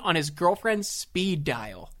position on his girlfriend's speed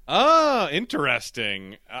dial. Ah,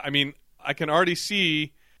 interesting. I mean, I can already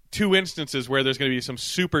see 2 instances where there's going to be some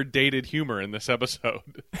super dated humor in this episode.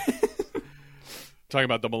 Talking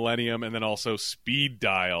about the Millennium and then also speed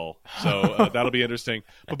dial. So that'll be interesting.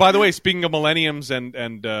 But by the way, speaking of Millenniums and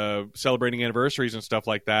celebrating anniversaries and stuff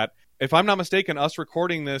like that, if I'm not mistaken, us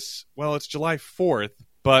recording this, well, it's July 4th,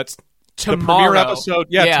 but tomorrow. The premiere episode,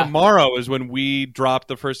 tomorrow is when we dropped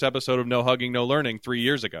the first episode of No Hugging, No Learning 3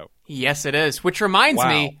 years ago. Yes, it is. Which reminds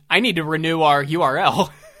me, I need to renew our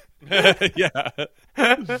URL. Yeah.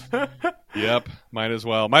 Yep. Might as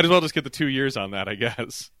well. Might as well just get the 2 years on that, I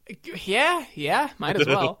guess. Yeah. Might as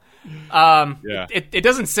well. Yeah. It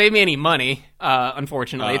doesn't save me any money,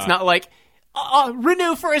 unfortunately. It's not like,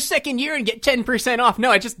 renew for a second year and get 10% off.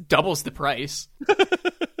 No, it just doubles the price.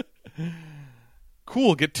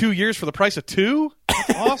 Cool. Get 2 years for the price of 2?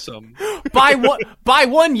 That's awesome. Buy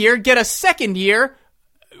 1 year, get a second year.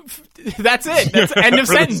 That's it. That's end of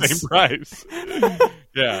for sentence. The same price.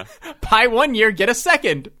 Yeah. Buy 1 year, get a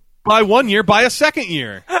second. Buy 1 year, buy a second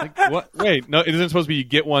year. Like, what? Wait, no, it isn't supposed to be you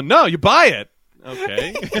get one. No, you buy it.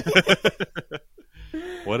 Okay.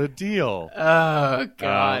 What a deal. Oh,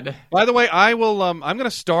 God. By the way, I will. I'm going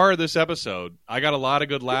to star this episode. I got a lot of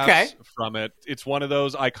good laughs from it. It's one of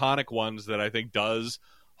those iconic ones that I think does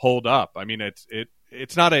hold up. I mean,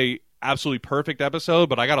 it's not a absolutely perfect episode,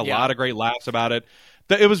 but I got a lot of great laughs about it.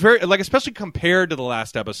 It was very, like, especially compared to the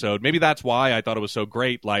last episode. Maybe that's why I thought it was so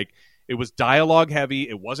great. Like, it was dialogue heavy.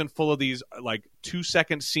 It wasn't full of these like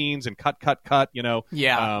 2-second scenes and cut.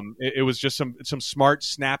 Yeah. It was just some smart,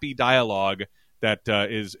 snappy dialogue that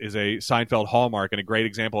is a Seinfeld hallmark and a great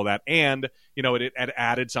example of that. And it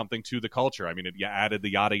added something to the culture. I mean, it added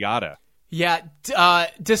the yada yada. Yeah.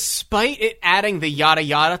 Despite it adding the yada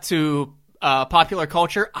yada to popular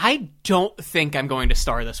culture, I don't think I'm going to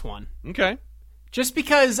star this one. Okay. Just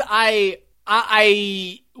because I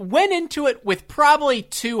went into it with probably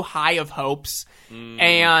too high of hopes,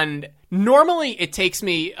 and normally it takes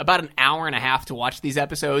me about an hour and a half to watch these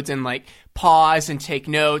episodes and like pause and take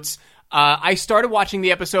notes. I started watching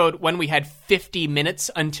the episode when we had 50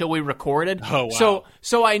 minutes until we recorded. Oh, wow.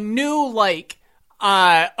 So I knew like,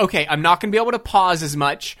 okay, I'm not going to be able to pause as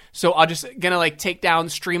much, so I'll just going to like take down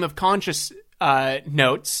stream of conscious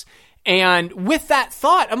notes. And with that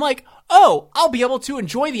thought, I'm like, oh, I'll be able to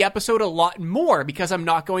enjoy the episode a lot more because I'm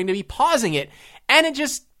not going to be pausing it. And it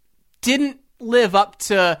just didn't live up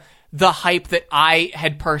to the hype that I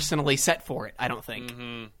had personally set for it, I don't think.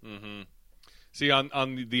 See,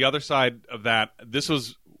 on the other side of that, this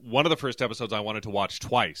was one of the first episodes I wanted to watch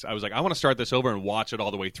twice. I was like, I want to start this over and watch it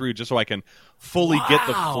all the way through just so I can fully get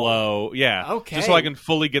the flow. Yeah. Okay. Just so I can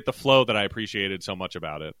fully get the flow that I appreciated so much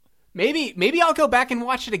about it. Maybe I'll go back and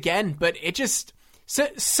watch it again, but it just...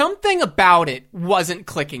 something about it wasn't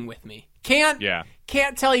clicking with me. Can't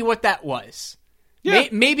tell you what that was. Yeah.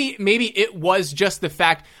 Maybe it was just the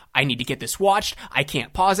fact I need to get this watched. I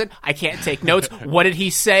can't pause it. I can't take notes. What did he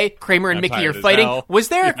say? Kramer and Mickey are fighting. Hell. Was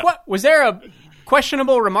there a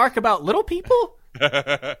questionable remark about little people?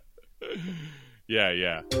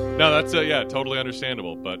 Yeah. No, that's totally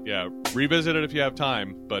understandable. But yeah, revisit it if you have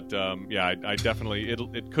time. But I definitely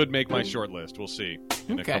it could make my short list. We'll see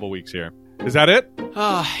in a couple weeks here. Is that it?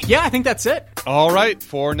 Yeah, I think that's it. All right.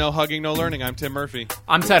 For No Hugging, No Learning, I'm Tim Murphy.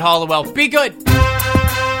 I'm Ted Hollowell. Be good.